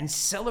 And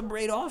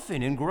celebrate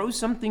often and grow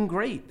something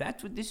great.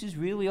 That's what this is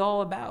really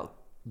all about.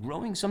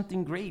 Growing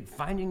something great,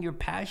 finding your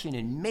passion,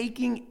 and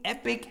making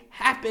epic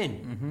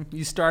happen.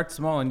 You start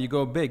small and you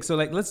go big. So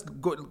let's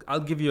go. I'll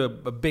give you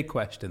a big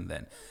question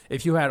then.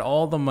 If you had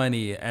all the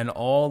money and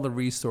all the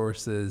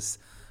resources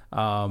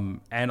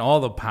and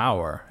all the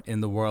power in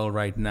the world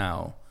right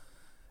now,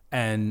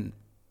 and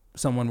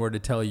someone were to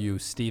tell you,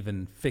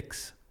 Stephen,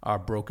 fix our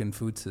broken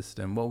food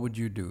system, what would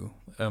you do?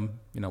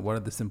 What are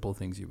the simple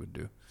things you would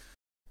do?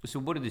 So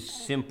what are the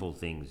simple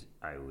things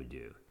I would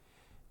do?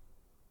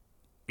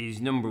 Is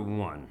number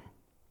one,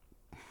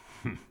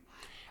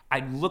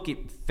 I'd look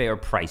at fair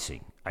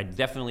pricing. I'd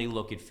definitely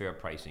look at fair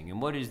pricing.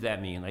 And what does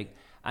that mean?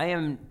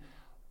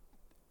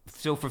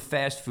 So for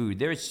fast food,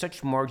 there are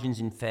such margins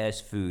in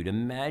fast food.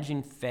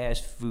 Imagine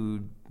fast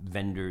food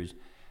vendors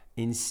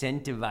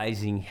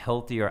incentivizing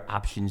healthier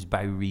options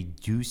by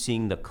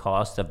reducing the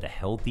cost of the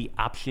healthy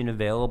option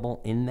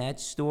available in that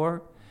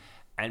store.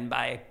 And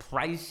by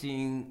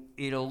pricing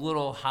it a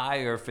little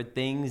higher for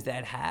things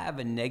that have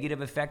a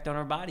negative effect on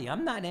our body.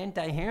 I'm not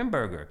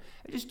anti-hamburger.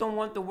 I just don't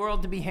want the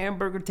world to be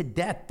hamburger to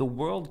death. The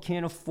world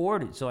can't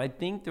afford it. So I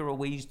think there are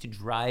ways to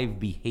drive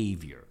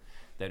behavior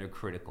that are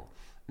critical.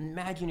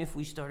 Imagine if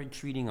we started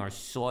treating our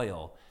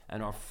soil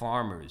and our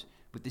farmers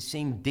with the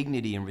same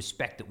dignity and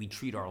respect that we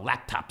treat our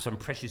laptops and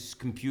precious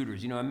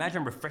computers.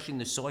 Imagine refreshing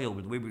the soil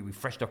with the way we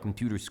refreshed our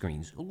computer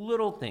screens.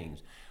 Little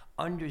things.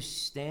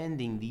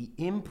 Understanding the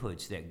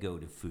inputs that go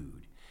to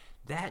food.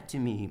 That, to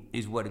me,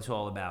 is what it's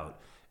all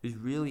about, is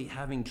really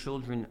having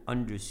children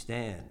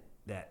understand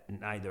that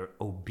neither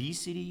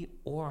obesity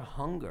or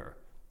hunger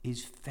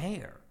is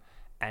fair,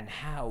 and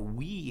how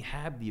we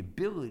have the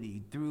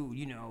ability through,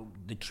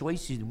 the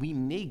choices we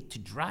make to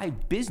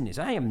drive business.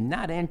 I am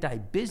not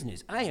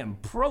anti-business. I am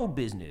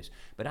pro-business,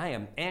 but I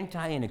am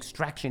anti an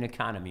extraction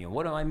economy. And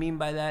what do I mean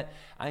by that?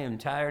 I am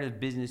tired of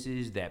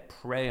businesses that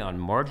prey on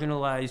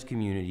marginalized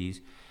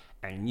communities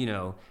and,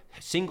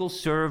 single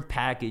serve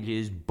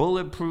packages,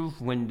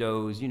 bulletproof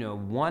windows,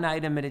 one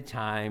item at a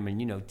time,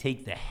 and,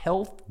 take the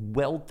health,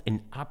 wealth,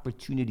 and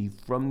opportunity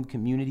from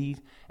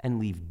communities and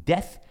leave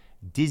death,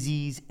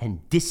 disease,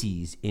 and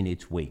disease in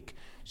its wake.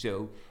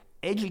 So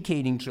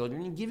educating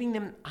children and giving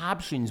them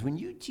options. When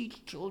you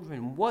teach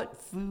children what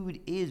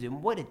food is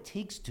and what it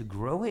takes to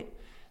grow it,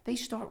 they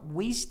start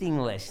wasting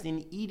less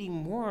and eating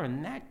more,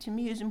 and that to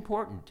me is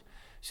important.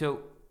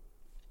 So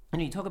when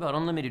you talk about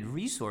unlimited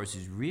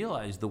resources,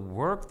 realize the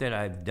work that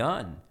I've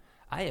done.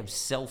 I have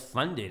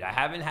self-funded. I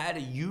haven't had a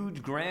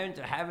huge grant.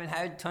 I haven't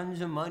had tons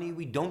of money.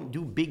 We don't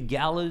do big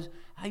galas.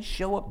 I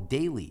show up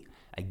daily.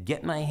 I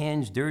get my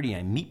hands dirty.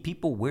 I meet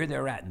people where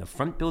they're at, in the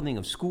front building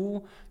of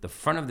school, the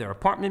front of their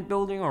apartment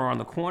building, or on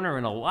the corner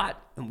in a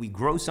lot, and we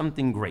grow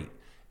something great.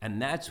 And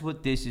that's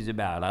what this is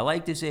about. I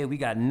like to say we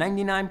got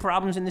 99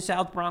 problems in the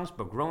South Bronx,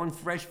 but growing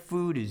fresh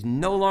food is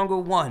no longer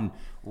one.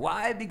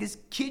 Why? Because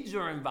kids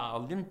are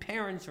involved and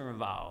parents are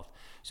involved.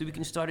 So we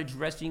can start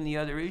addressing the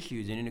other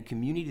issues. And in a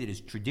community that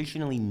has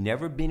traditionally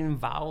never been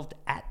involved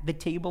at the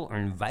table or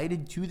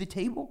invited to the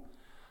table,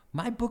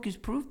 my book is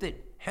proof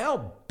that,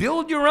 hell,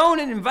 build your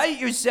own and invite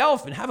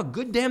yourself and have a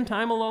good damn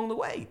time along the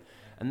way.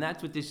 And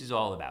that's what this is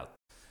all about.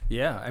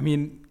 Yeah, I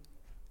mean,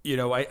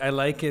 I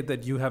like it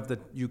that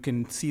you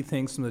can see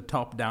things from the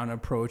top-down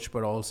approach,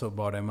 but also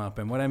bottom-up.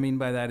 And what I mean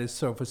by that is,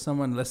 so for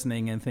someone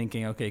listening and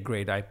thinking, okay,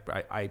 great,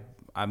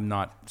 I'm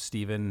not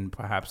Steven,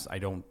 perhaps I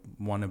don't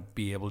want to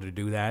be able to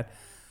do that,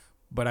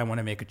 but I want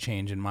to make a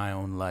change in my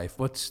own life.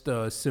 What's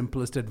the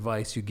simplest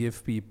advice you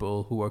give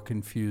people who are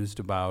confused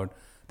about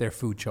their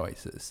food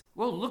choices?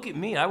 Well, look at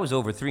me. I was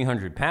over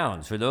 300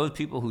 pounds. For those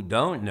people who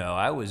don't know,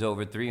 I was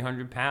over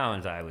 300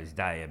 pounds. I was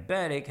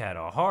diabetic, had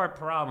a heart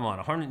problem, on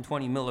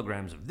 120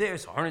 milligrams of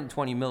this,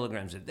 120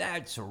 milligrams of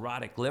that,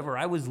 cirrhotic liver.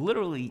 I was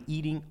literally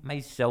eating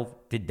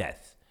myself to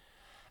death.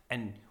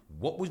 And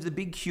what was the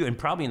big cue? And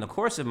probably in the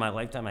course of my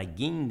lifetime, I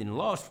gained and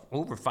lost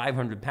over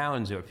 500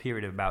 pounds over a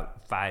period of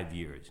about 5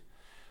 years.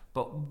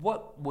 But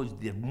what was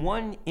the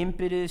one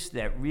impetus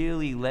that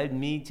really led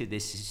me to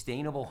this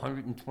sustainable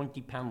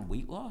 120-pound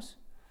weight loss?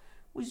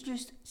 Was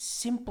just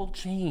simple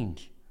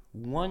change.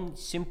 One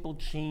simple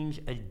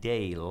change a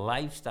day,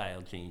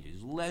 lifestyle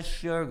changes, less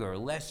sugar,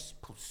 less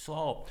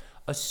salt,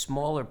 a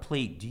smaller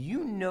plate. Do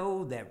you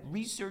know that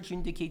research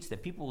indicates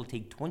that people will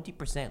take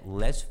 20%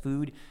 less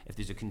food if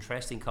there's a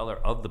contrasting color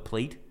of the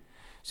plate?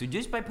 So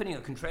just by putting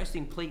a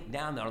contrasting plate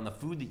down on the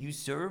food that you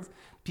serve,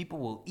 people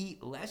will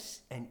eat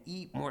less and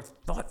eat more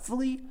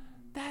thoughtfully.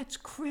 That's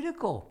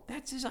critical.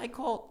 That's, as I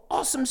call it,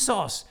 awesome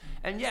sauce.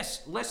 And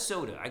yes, less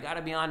soda. I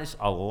gotta be honest,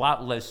 a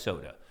lot less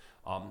soda.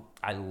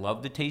 I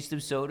love the taste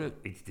of soda.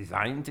 It's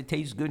designed to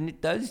taste good, and it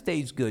does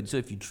taste good. So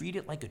if you treat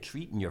it like a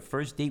treat in your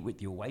first date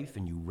with your wife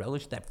and you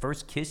relish that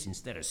first kiss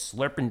instead of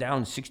slurping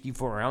down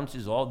 64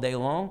 ounces all day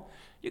long,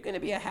 you're gonna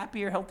be a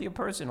happier, healthier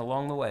person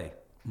along the way.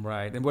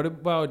 Right. And what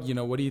about,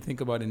 what do you think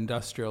about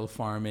industrial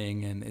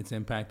farming and its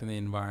impact on the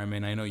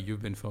environment? I know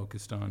you've been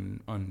focused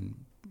on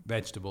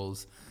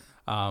vegetables.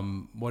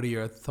 What are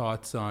your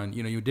thoughts on,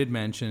 you did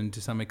mention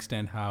to some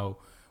extent how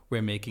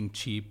we're making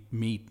cheap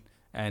meat,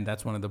 and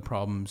that's one of the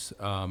problems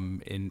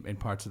in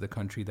parts of the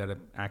country that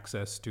have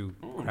access to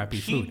crappy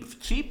food.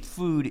 Cheap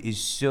food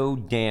is so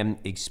damn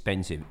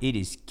expensive. It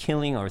is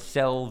killing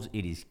ourselves.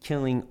 It is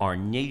killing our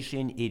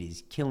nation. It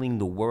is killing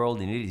the world,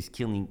 and it is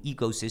killing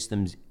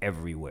ecosystems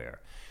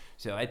everywhere.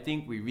 So I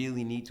think we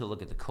really need to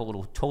look at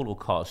the total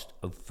cost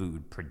of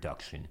food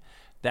production.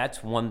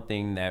 That's one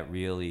thing that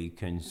really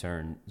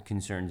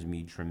concerns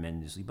me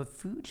tremendously. But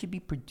food should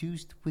be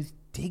produced with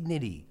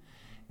dignity.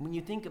 When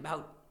you think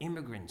about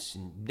immigrants,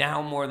 and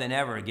now more than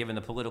ever, given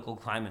the political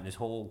climate, this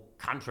whole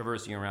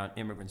controversy around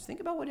immigrants, think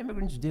about what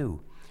immigrants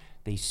do.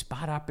 They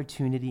spot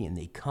opportunity and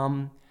they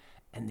come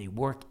and they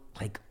work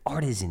like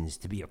artisans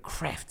to be a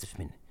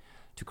craftsman,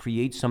 to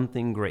create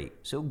something great.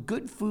 So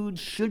good food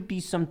should be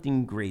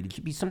something great. It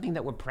should be something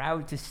that we're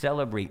proud to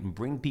celebrate and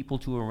bring people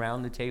to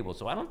around the table.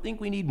 So I don't think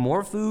we need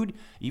more food,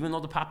 even though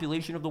the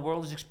population of the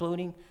world is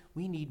exploding.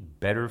 We need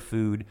better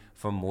food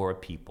for more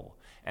people.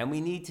 And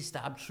we need to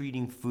stop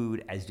treating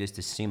food as just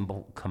a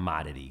simple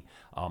commodity,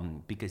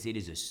 because it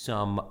is a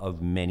sum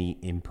of many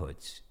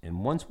inputs.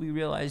 And once we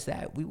realize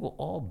that, we will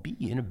all be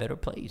in a better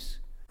place.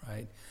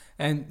 Right.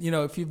 And,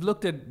 if you've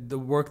looked at the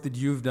work that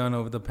you've done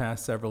over the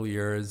past several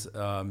years,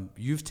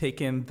 you've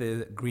taken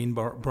the Green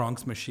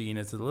Bronx machine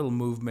as a little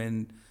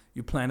movement.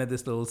 You planted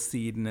this little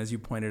seed, and as you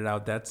pointed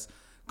out, that's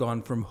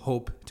gone from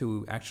hope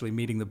to actually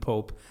meeting the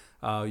Pope.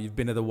 You've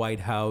been to the White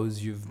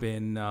House, you've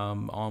been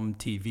on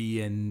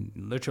TV and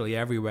literally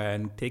everywhere,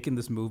 and taken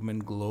this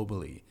movement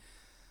globally.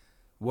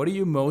 What are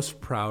you most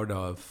proud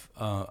of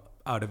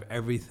out of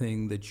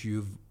everything that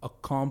you've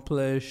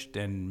accomplished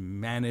and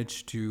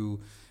managed to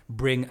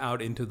bring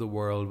out into the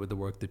world with the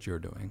work that you're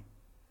doing?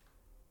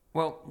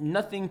 Well,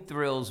 nothing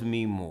thrills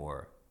me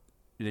more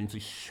than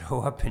to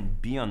show up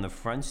and be on the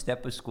front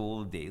step of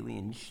school daily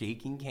and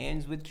shaking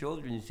hands with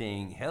children,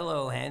 saying,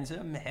 "Hello,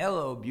 handsome.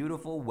 Hello,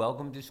 beautiful.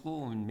 Welcome to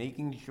school," and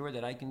making sure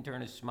that I can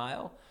turn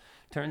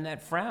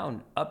that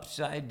frown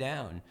upside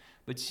down.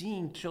 But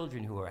seeing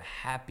children who are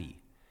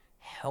happy,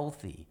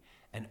 healthy,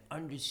 and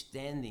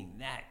understanding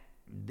that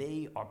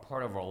they are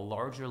part of a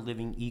larger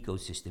living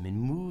ecosystem and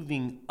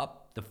moving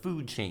up the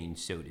food chain,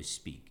 so to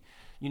speak.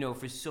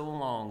 For so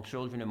long,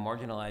 children in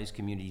marginalized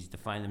communities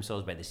define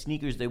themselves by the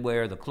sneakers they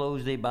wear, the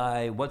clothes they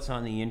buy, what's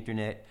on the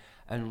internet,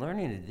 and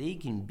learning that they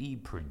can be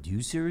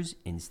producers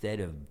instead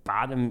of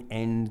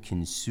bottom-end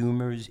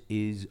consumers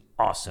is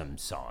awesome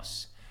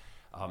sauce.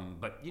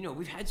 But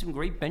we've had some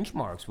great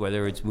benchmarks,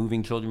 whether it's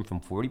moving children from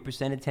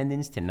 40%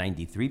 attendance to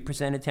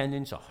 93%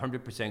 attendance,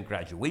 100%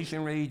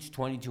 graduation rates,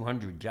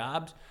 2,200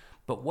 jobs.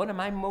 But what am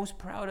I most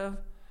proud of?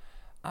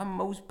 I'm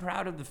most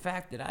proud of the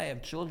fact that I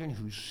have children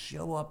who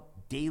show up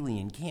daily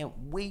and can't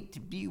wait to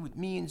be with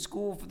me in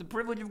school for the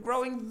privilege of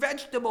growing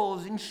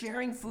vegetables and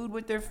sharing food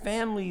with their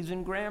families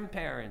and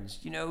grandparents.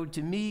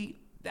 To me,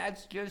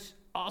 that's just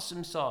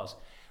awesome sauce.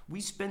 We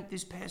spent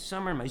this past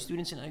summer, my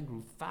students and I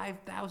grew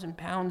 5,000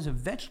 pounds of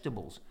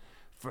vegetables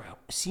for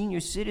senior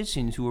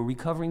citizens who are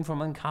recovering from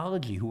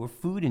oncology, who are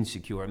food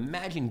insecure.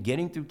 Imagine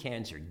getting through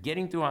cancer,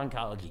 getting through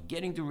oncology,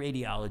 getting through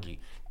radiology,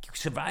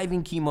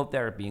 surviving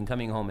chemotherapy, and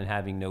coming home and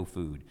having no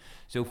food.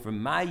 So for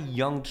my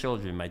young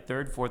children, my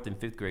 3rd, 4th, and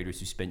 5th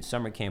graders who spent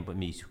summer camp with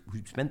me,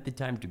 who spent the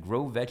time to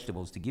grow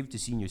vegetables to give to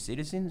senior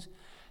citizens,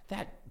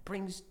 that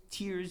brings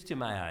tears to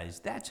my eyes.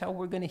 That's how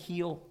we're going to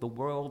heal the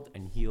world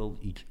and heal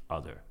each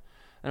other.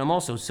 And I'm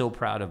also so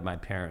proud of my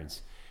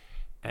parents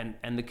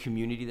and the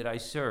community that I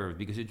serve,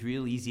 because it's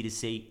real easy to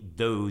say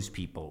those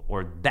people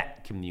or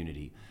that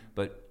community.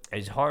 But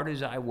as hard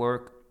as I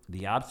work,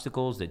 the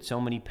obstacles that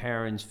so many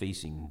parents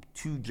facing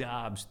 2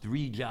 jobs,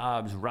 3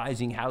 jobs,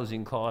 rising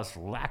housing costs,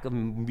 lack of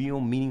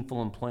real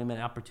meaningful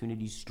employment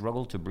opportunities,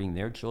 struggle to bring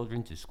their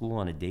children to school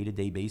on a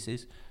day-to-day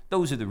basis,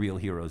 those are the real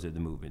heroes of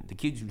the movement. The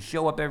kids who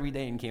show up every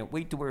day and can't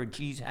wait to wear a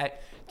cheese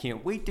hat,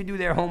 can't wait to do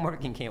their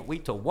homework, and can't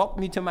wait to walk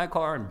me to my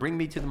car and bring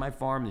me to my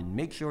farm and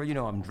make sure,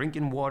 I'm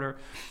drinking water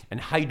and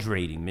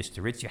hydrating,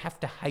 Mr. Ritz. You have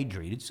to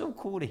hydrate. It's so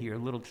cool to hear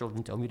little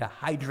children tell me to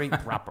hydrate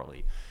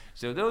properly.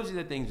 So those are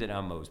the things that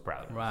I'm most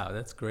proud of. Wow,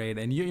 that's great.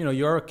 And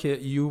you're a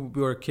kid. You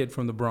were a kid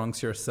from the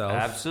Bronx yourself.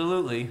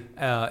 Absolutely.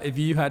 If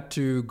you had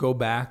to go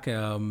back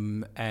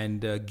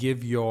and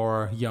give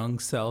your young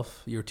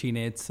self, your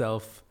teenage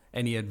self,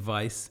 any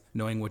advice,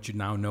 knowing what you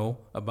now know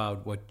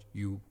about what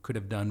you could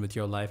have done with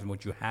your life and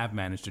what you have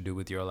managed to do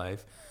with your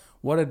life,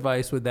 what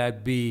advice would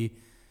that be,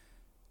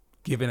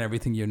 given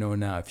everything you know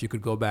now? If you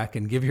could go back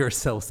and give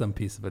yourself some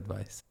piece of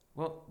advice.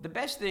 Well, the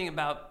best thing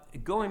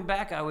about going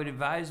back, I would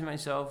advise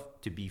myself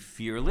to be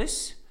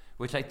fearless,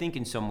 which I think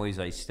in some ways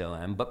I still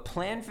am, but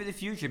plan for the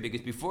future,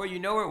 because before you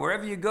know it,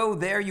 wherever you go,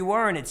 there you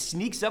are, and it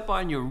sneaks up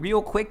on you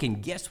real quick,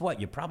 and guess what?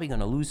 You're probably going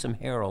to lose some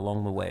hair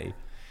along the way.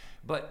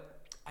 But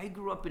I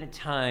grew up in a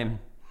time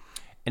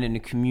and in a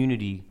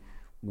community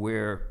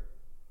where,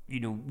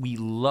 we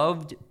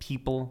loved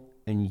people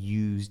and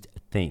used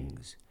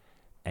things.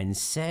 And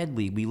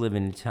sadly, we live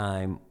in a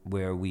time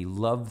where we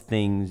love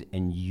things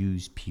and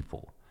use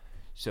people.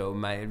 So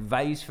my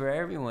advice for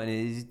everyone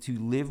is to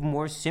live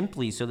more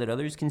simply so that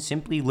others can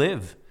simply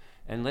live.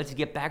 And let's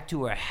get back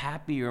to a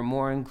happier,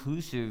 more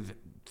inclusive,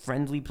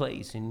 friendly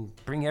place and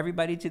bring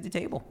everybody to the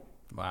table.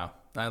 Wow.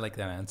 I like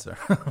that answer.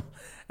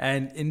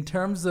 And in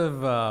terms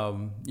of,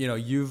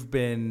 you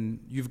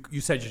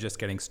said you're just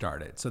getting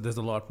started. So there's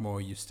a lot more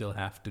you still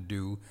have to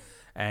do.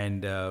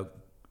 And,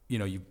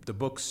 the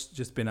book's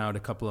just been out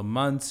a couple of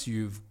months.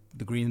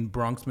 The Green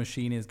Bronx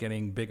Machine is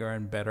getting bigger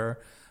and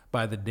better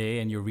by the day,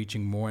 and you're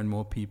reaching more and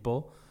more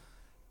people.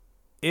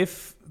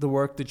 If the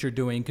work that you're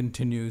doing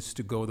continues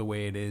to go the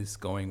way it is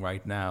going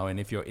right now, and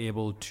if you're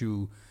able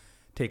to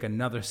take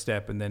another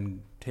step and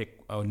then take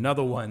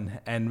another one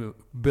and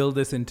build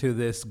this into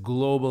this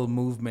global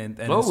movement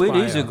and it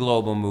is a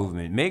global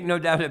movement. Make no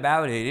doubt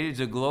about it. It is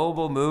a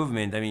global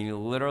movement. I mean,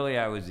 literally,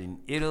 I was in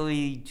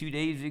Italy 2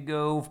 days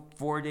ago.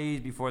 4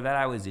 days before that,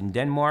 I was in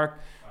Denmark.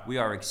 Wow. We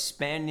are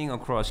expanding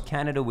across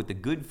Canada with the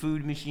Good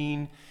Food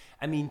Machine.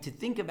 I mean, to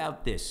think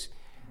about this,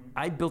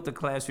 I built a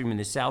classroom in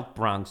the South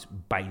Bronx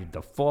by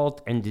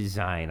default and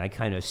design. I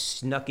kind of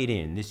snuck it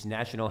in, this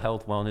National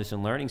Health, Wellness,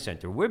 and Learning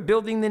Center. We're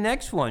building the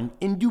next one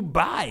in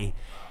Dubai.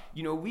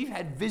 We've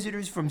had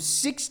visitors from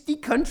 60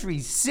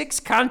 countries,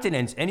 6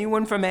 continents.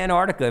 Anyone from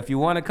Antarctica, if you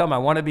want to come, I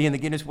want to be in the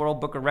Guinness World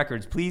Book of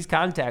Records, please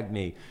contact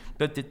me.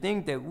 But to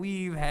think that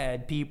we've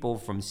had people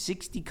from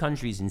 60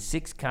 countries and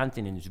 6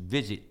 continents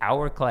visit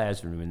our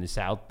classroom in the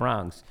South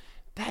Bronx,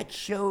 that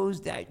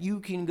shows that you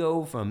can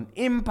go from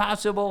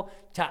impossible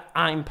to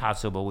I'm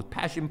possible with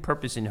passion,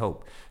 purpose, and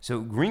hope. So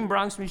Green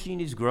Bronx Machine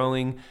is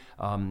growing.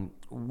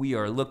 We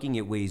are looking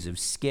at ways of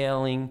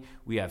scaling.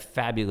 We have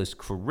fabulous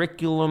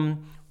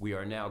curriculum. We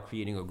are now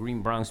creating a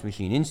Green Bronx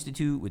Machine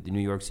Institute with the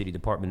New York City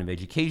Department of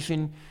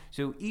Education.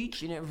 So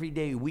each and every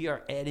day we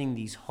are adding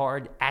these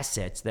hard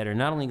assets that are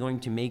not only going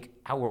to make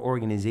our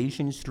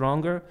organization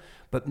stronger,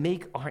 but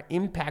make our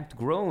impact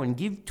grow and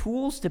give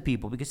tools to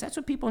people, because that's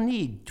what people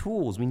need,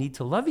 tools. We need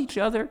to love each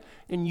other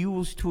and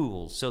use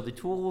tools. So the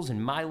tools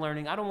and my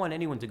learning, I don't want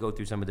anyone to go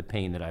through some of the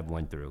pain that I've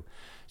went through.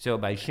 So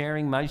by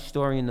sharing my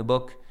story in the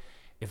book,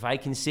 if I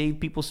can save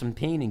people some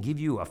pain and give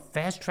you a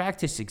fast track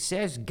to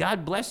success,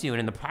 God bless you.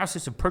 And in the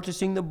process of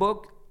purchasing the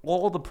book,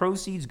 all the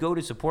proceeds go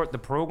to support the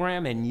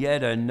program, and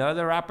yet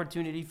another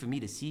opportunity for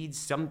me to seed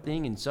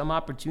something and some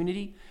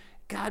opportunity.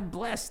 God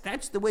bless.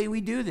 That's the way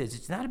we do this.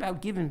 It's not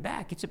about giving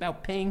back. It's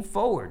about paying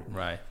forward.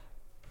 Right.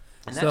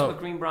 And that's what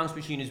Green Bronx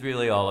Machine is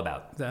really all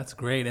about. That's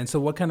great. And so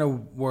what kind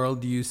of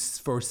world do you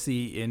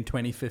foresee in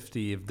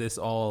 2050 if this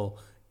all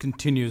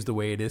continues the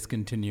way it is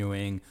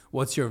continuing?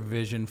 What's your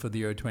vision for the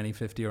year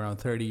 2050, around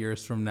 30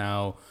 years from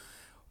now?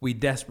 We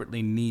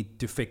desperately need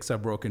to fix our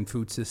broken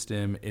food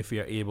system if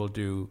we are able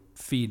to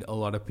feed a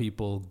lot of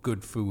people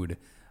good food.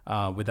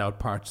 without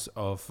parts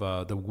of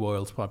the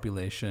world's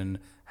population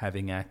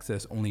having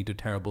access only to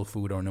terrible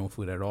food or no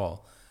food at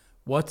all.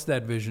 What's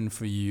that vision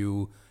for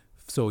you,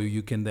 so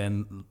you can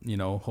then,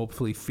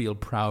 hopefully feel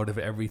proud of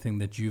everything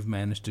that you've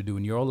managed to do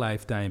in your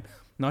lifetime,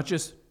 not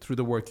just through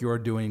the work you're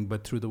doing,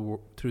 but through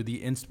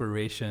the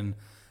inspiration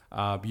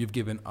you've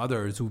given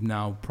others who've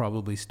now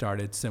probably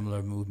started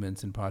similar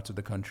movements in parts of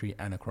the country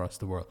and across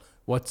the world?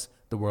 What's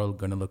the world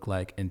going to look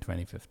like in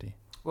 2050?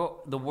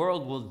 Well, the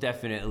world will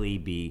definitely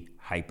be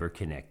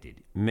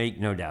hyper-connected. Make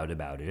no doubt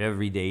about it.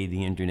 Every day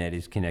the internet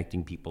is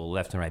connecting people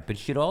left and right, but it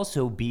should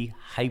also be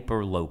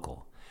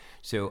hyper-local.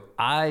 So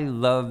I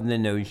love the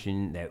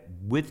notion that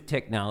with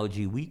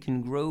technology, we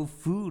can grow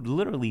food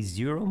literally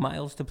 0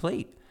 miles to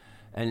plate.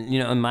 And,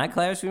 in my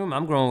classroom,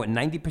 I'm growing with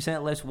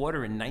 90% less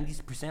water and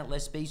 90%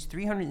 less space,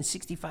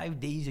 365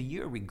 days a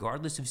year,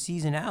 regardless of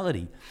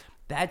seasonality.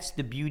 That's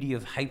the beauty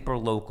of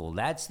hyper-local.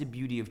 That's the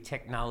beauty of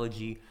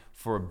technology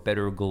for a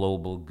better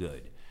global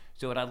good.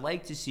 So what I'd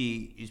like to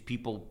see is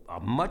people a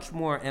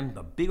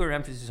bigger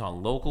emphasis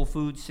on local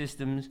food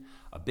systems,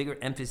 a bigger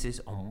emphasis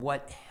on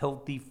what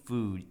healthy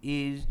food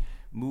is,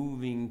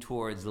 moving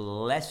towards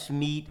less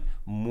meat,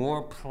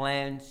 more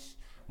plants,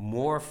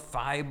 more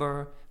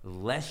fiber,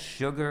 less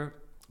sugar,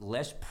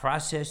 less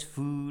processed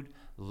food,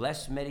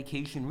 less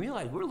medication.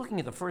 Realize we're looking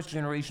at the first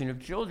generation of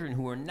children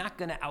who are not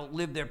going to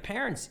outlive their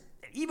parents,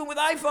 even with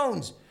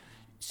iPhones,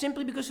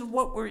 simply because of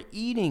what we're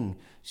eating.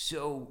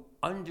 So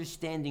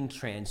understanding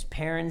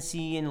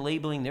transparency and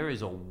labeling, there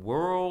is a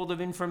world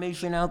of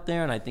information out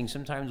there, and I think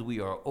sometimes we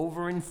are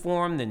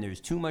over-informed and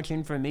there's too much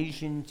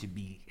information to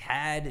be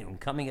had and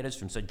coming at us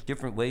from such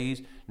different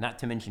ways, not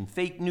to mention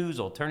fake news,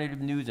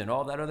 alternative news, and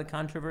all that other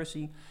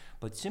controversy.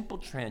 But simple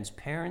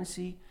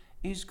transparency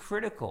is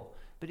critical.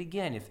 But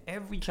again, if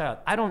every child,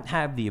 I don't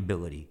have the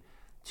ability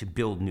to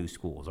build new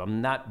schools.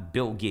 I'm not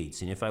Bill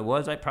Gates, and if I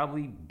was, I'd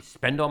probably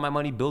spend all my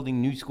money building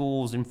new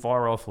schools in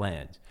far-off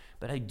lands.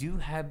 But I do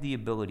have the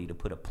ability to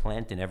put a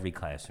plant in every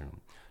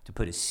classroom, to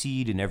put a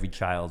seed in every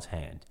child's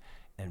hand.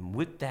 And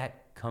with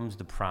that comes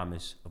the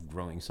promise of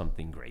growing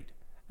something great.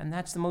 And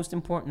that's the most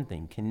important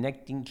thing,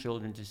 connecting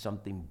children to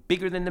something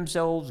bigger than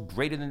themselves,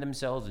 greater than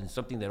themselves, and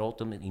something that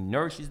ultimately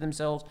nourishes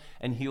themselves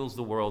and heals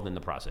the world in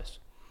the process.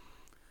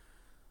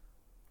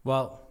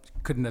 Well,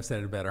 couldn't have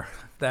said it better.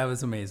 That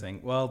was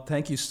amazing. Well,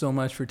 thank you so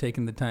much for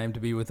taking the time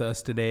to be with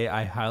us today.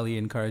 I highly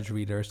encourage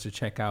readers to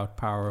check out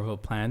Power of a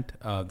Plant,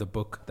 the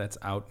book that's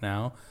out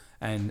now,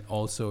 and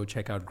also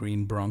check out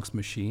Green Bronx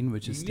Machine,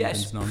 which is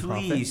Stephen's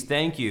nonprofit. Yes, please,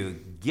 thank you.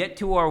 Get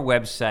to our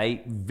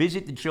website,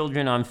 visit the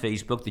children on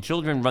Facebook. The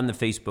children run the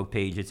Facebook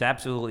page. It's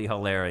absolutely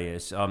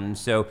hilarious.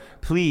 So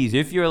please,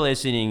 if you're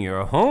listening,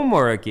 your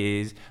homework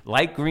is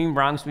like Green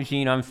Bronx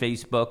Machine on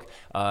Facebook.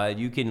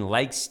 You can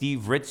like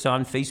Steve Ritz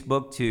on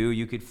Facebook too.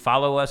 You could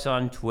follow us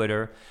on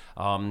Twitter.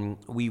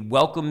 We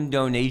welcome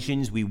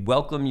donations. We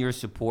welcome your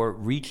support.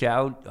 Reach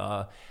out.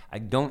 I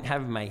don't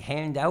have my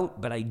hand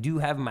out, but I do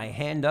have my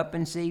hand up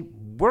and say,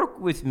 work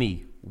with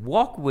me,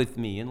 walk with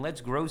me, and let's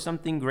grow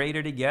something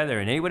greater together.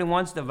 And anybody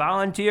wants to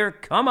volunteer,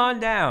 come on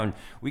down.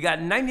 We got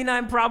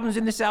 99 problems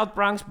in the South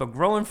Bronx, but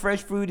growing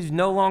fresh food is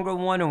no longer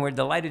one, and we're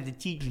delighted to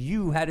teach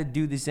you how to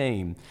do the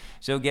same.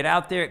 So get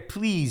out there.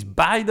 Please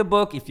buy the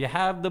book. If you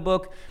have the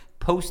book,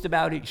 post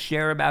about it,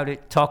 share about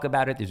it, talk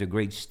about it. There's a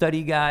great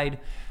study guide.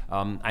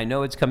 I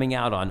know it's coming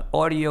out on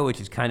audio, which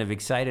is kind of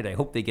excited. I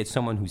hope they get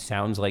someone who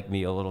sounds like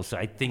me a little, so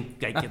I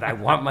think I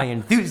want my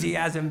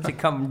enthusiasm to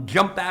come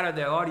jump out of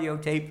the audio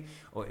tape.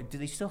 Or do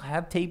they still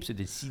have tapes, or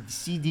the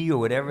CD or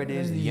whatever it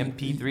is, the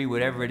MP3,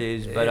 whatever it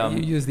is? But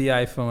you use the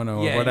iPhone or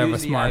whatever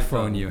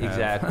smartphone you have.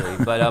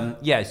 Exactly. But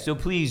so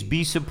please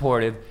be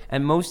supportive,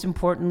 and most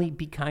importantly,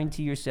 be kind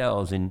to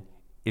yourselves. And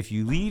if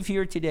you leave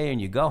here today and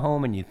you go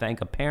home and you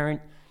thank a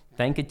parent,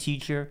 thank a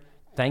teacher,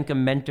 thank a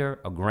mentor,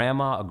 a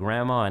grandma,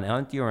 an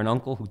auntie, or an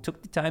uncle who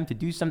took the time to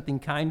do something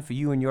kind for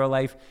you in your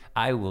life,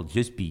 I will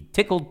just be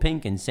tickled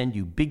pink and send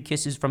you big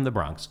kisses from the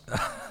Bronx.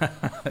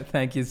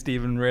 Thank you,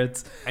 Stephen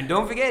Ritz. And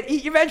don't forget,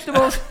 eat your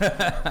vegetables.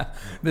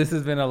 This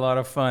has been a lot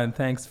of fun.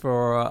 Thanks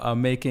for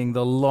making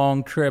the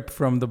long trip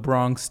from the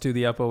Bronx to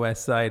the Upper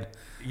West Side.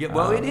 Yeah,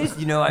 well, it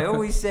is. I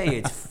always say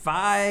it's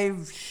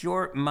 5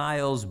 short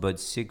miles,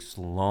 but 6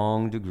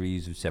 long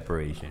degrees of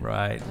separation.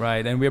 Right.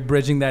 And we're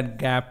bridging that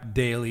gap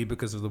daily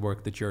because of the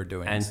work that you're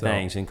doing. And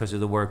thanks, and because of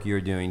the work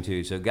you're doing,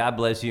 too. So God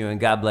bless you, and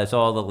God bless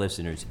all the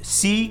listeners.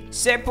 Si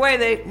se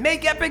puede.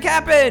 Make epic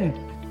happen!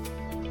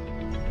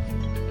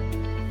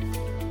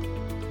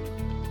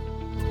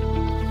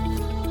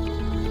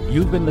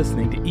 You've been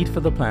listening to Eat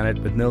for the Planet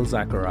with Nil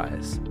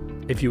Zacharias.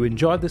 If you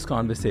enjoyed this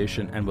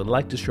conversation and would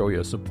like to show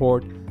your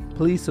support,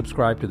 please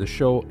subscribe to the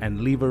show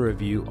and leave a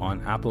review on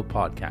Apple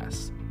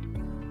Podcasts.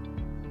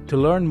 To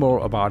learn more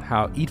about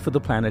how Eat for the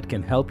Planet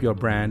can help your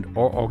brand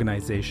or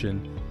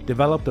organization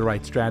develop the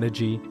right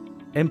strategy,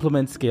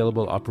 implement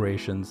scalable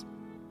operations,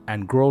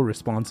 and grow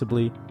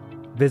responsibly,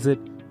 visit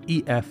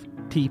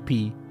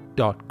EFTP.co.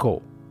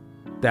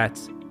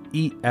 That's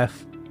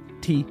EFTP.co.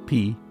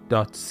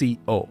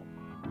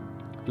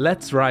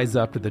 Let's rise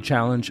up to the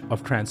challenge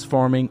of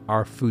transforming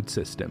our food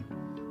system.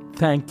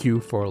 Thank you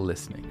for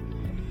listening.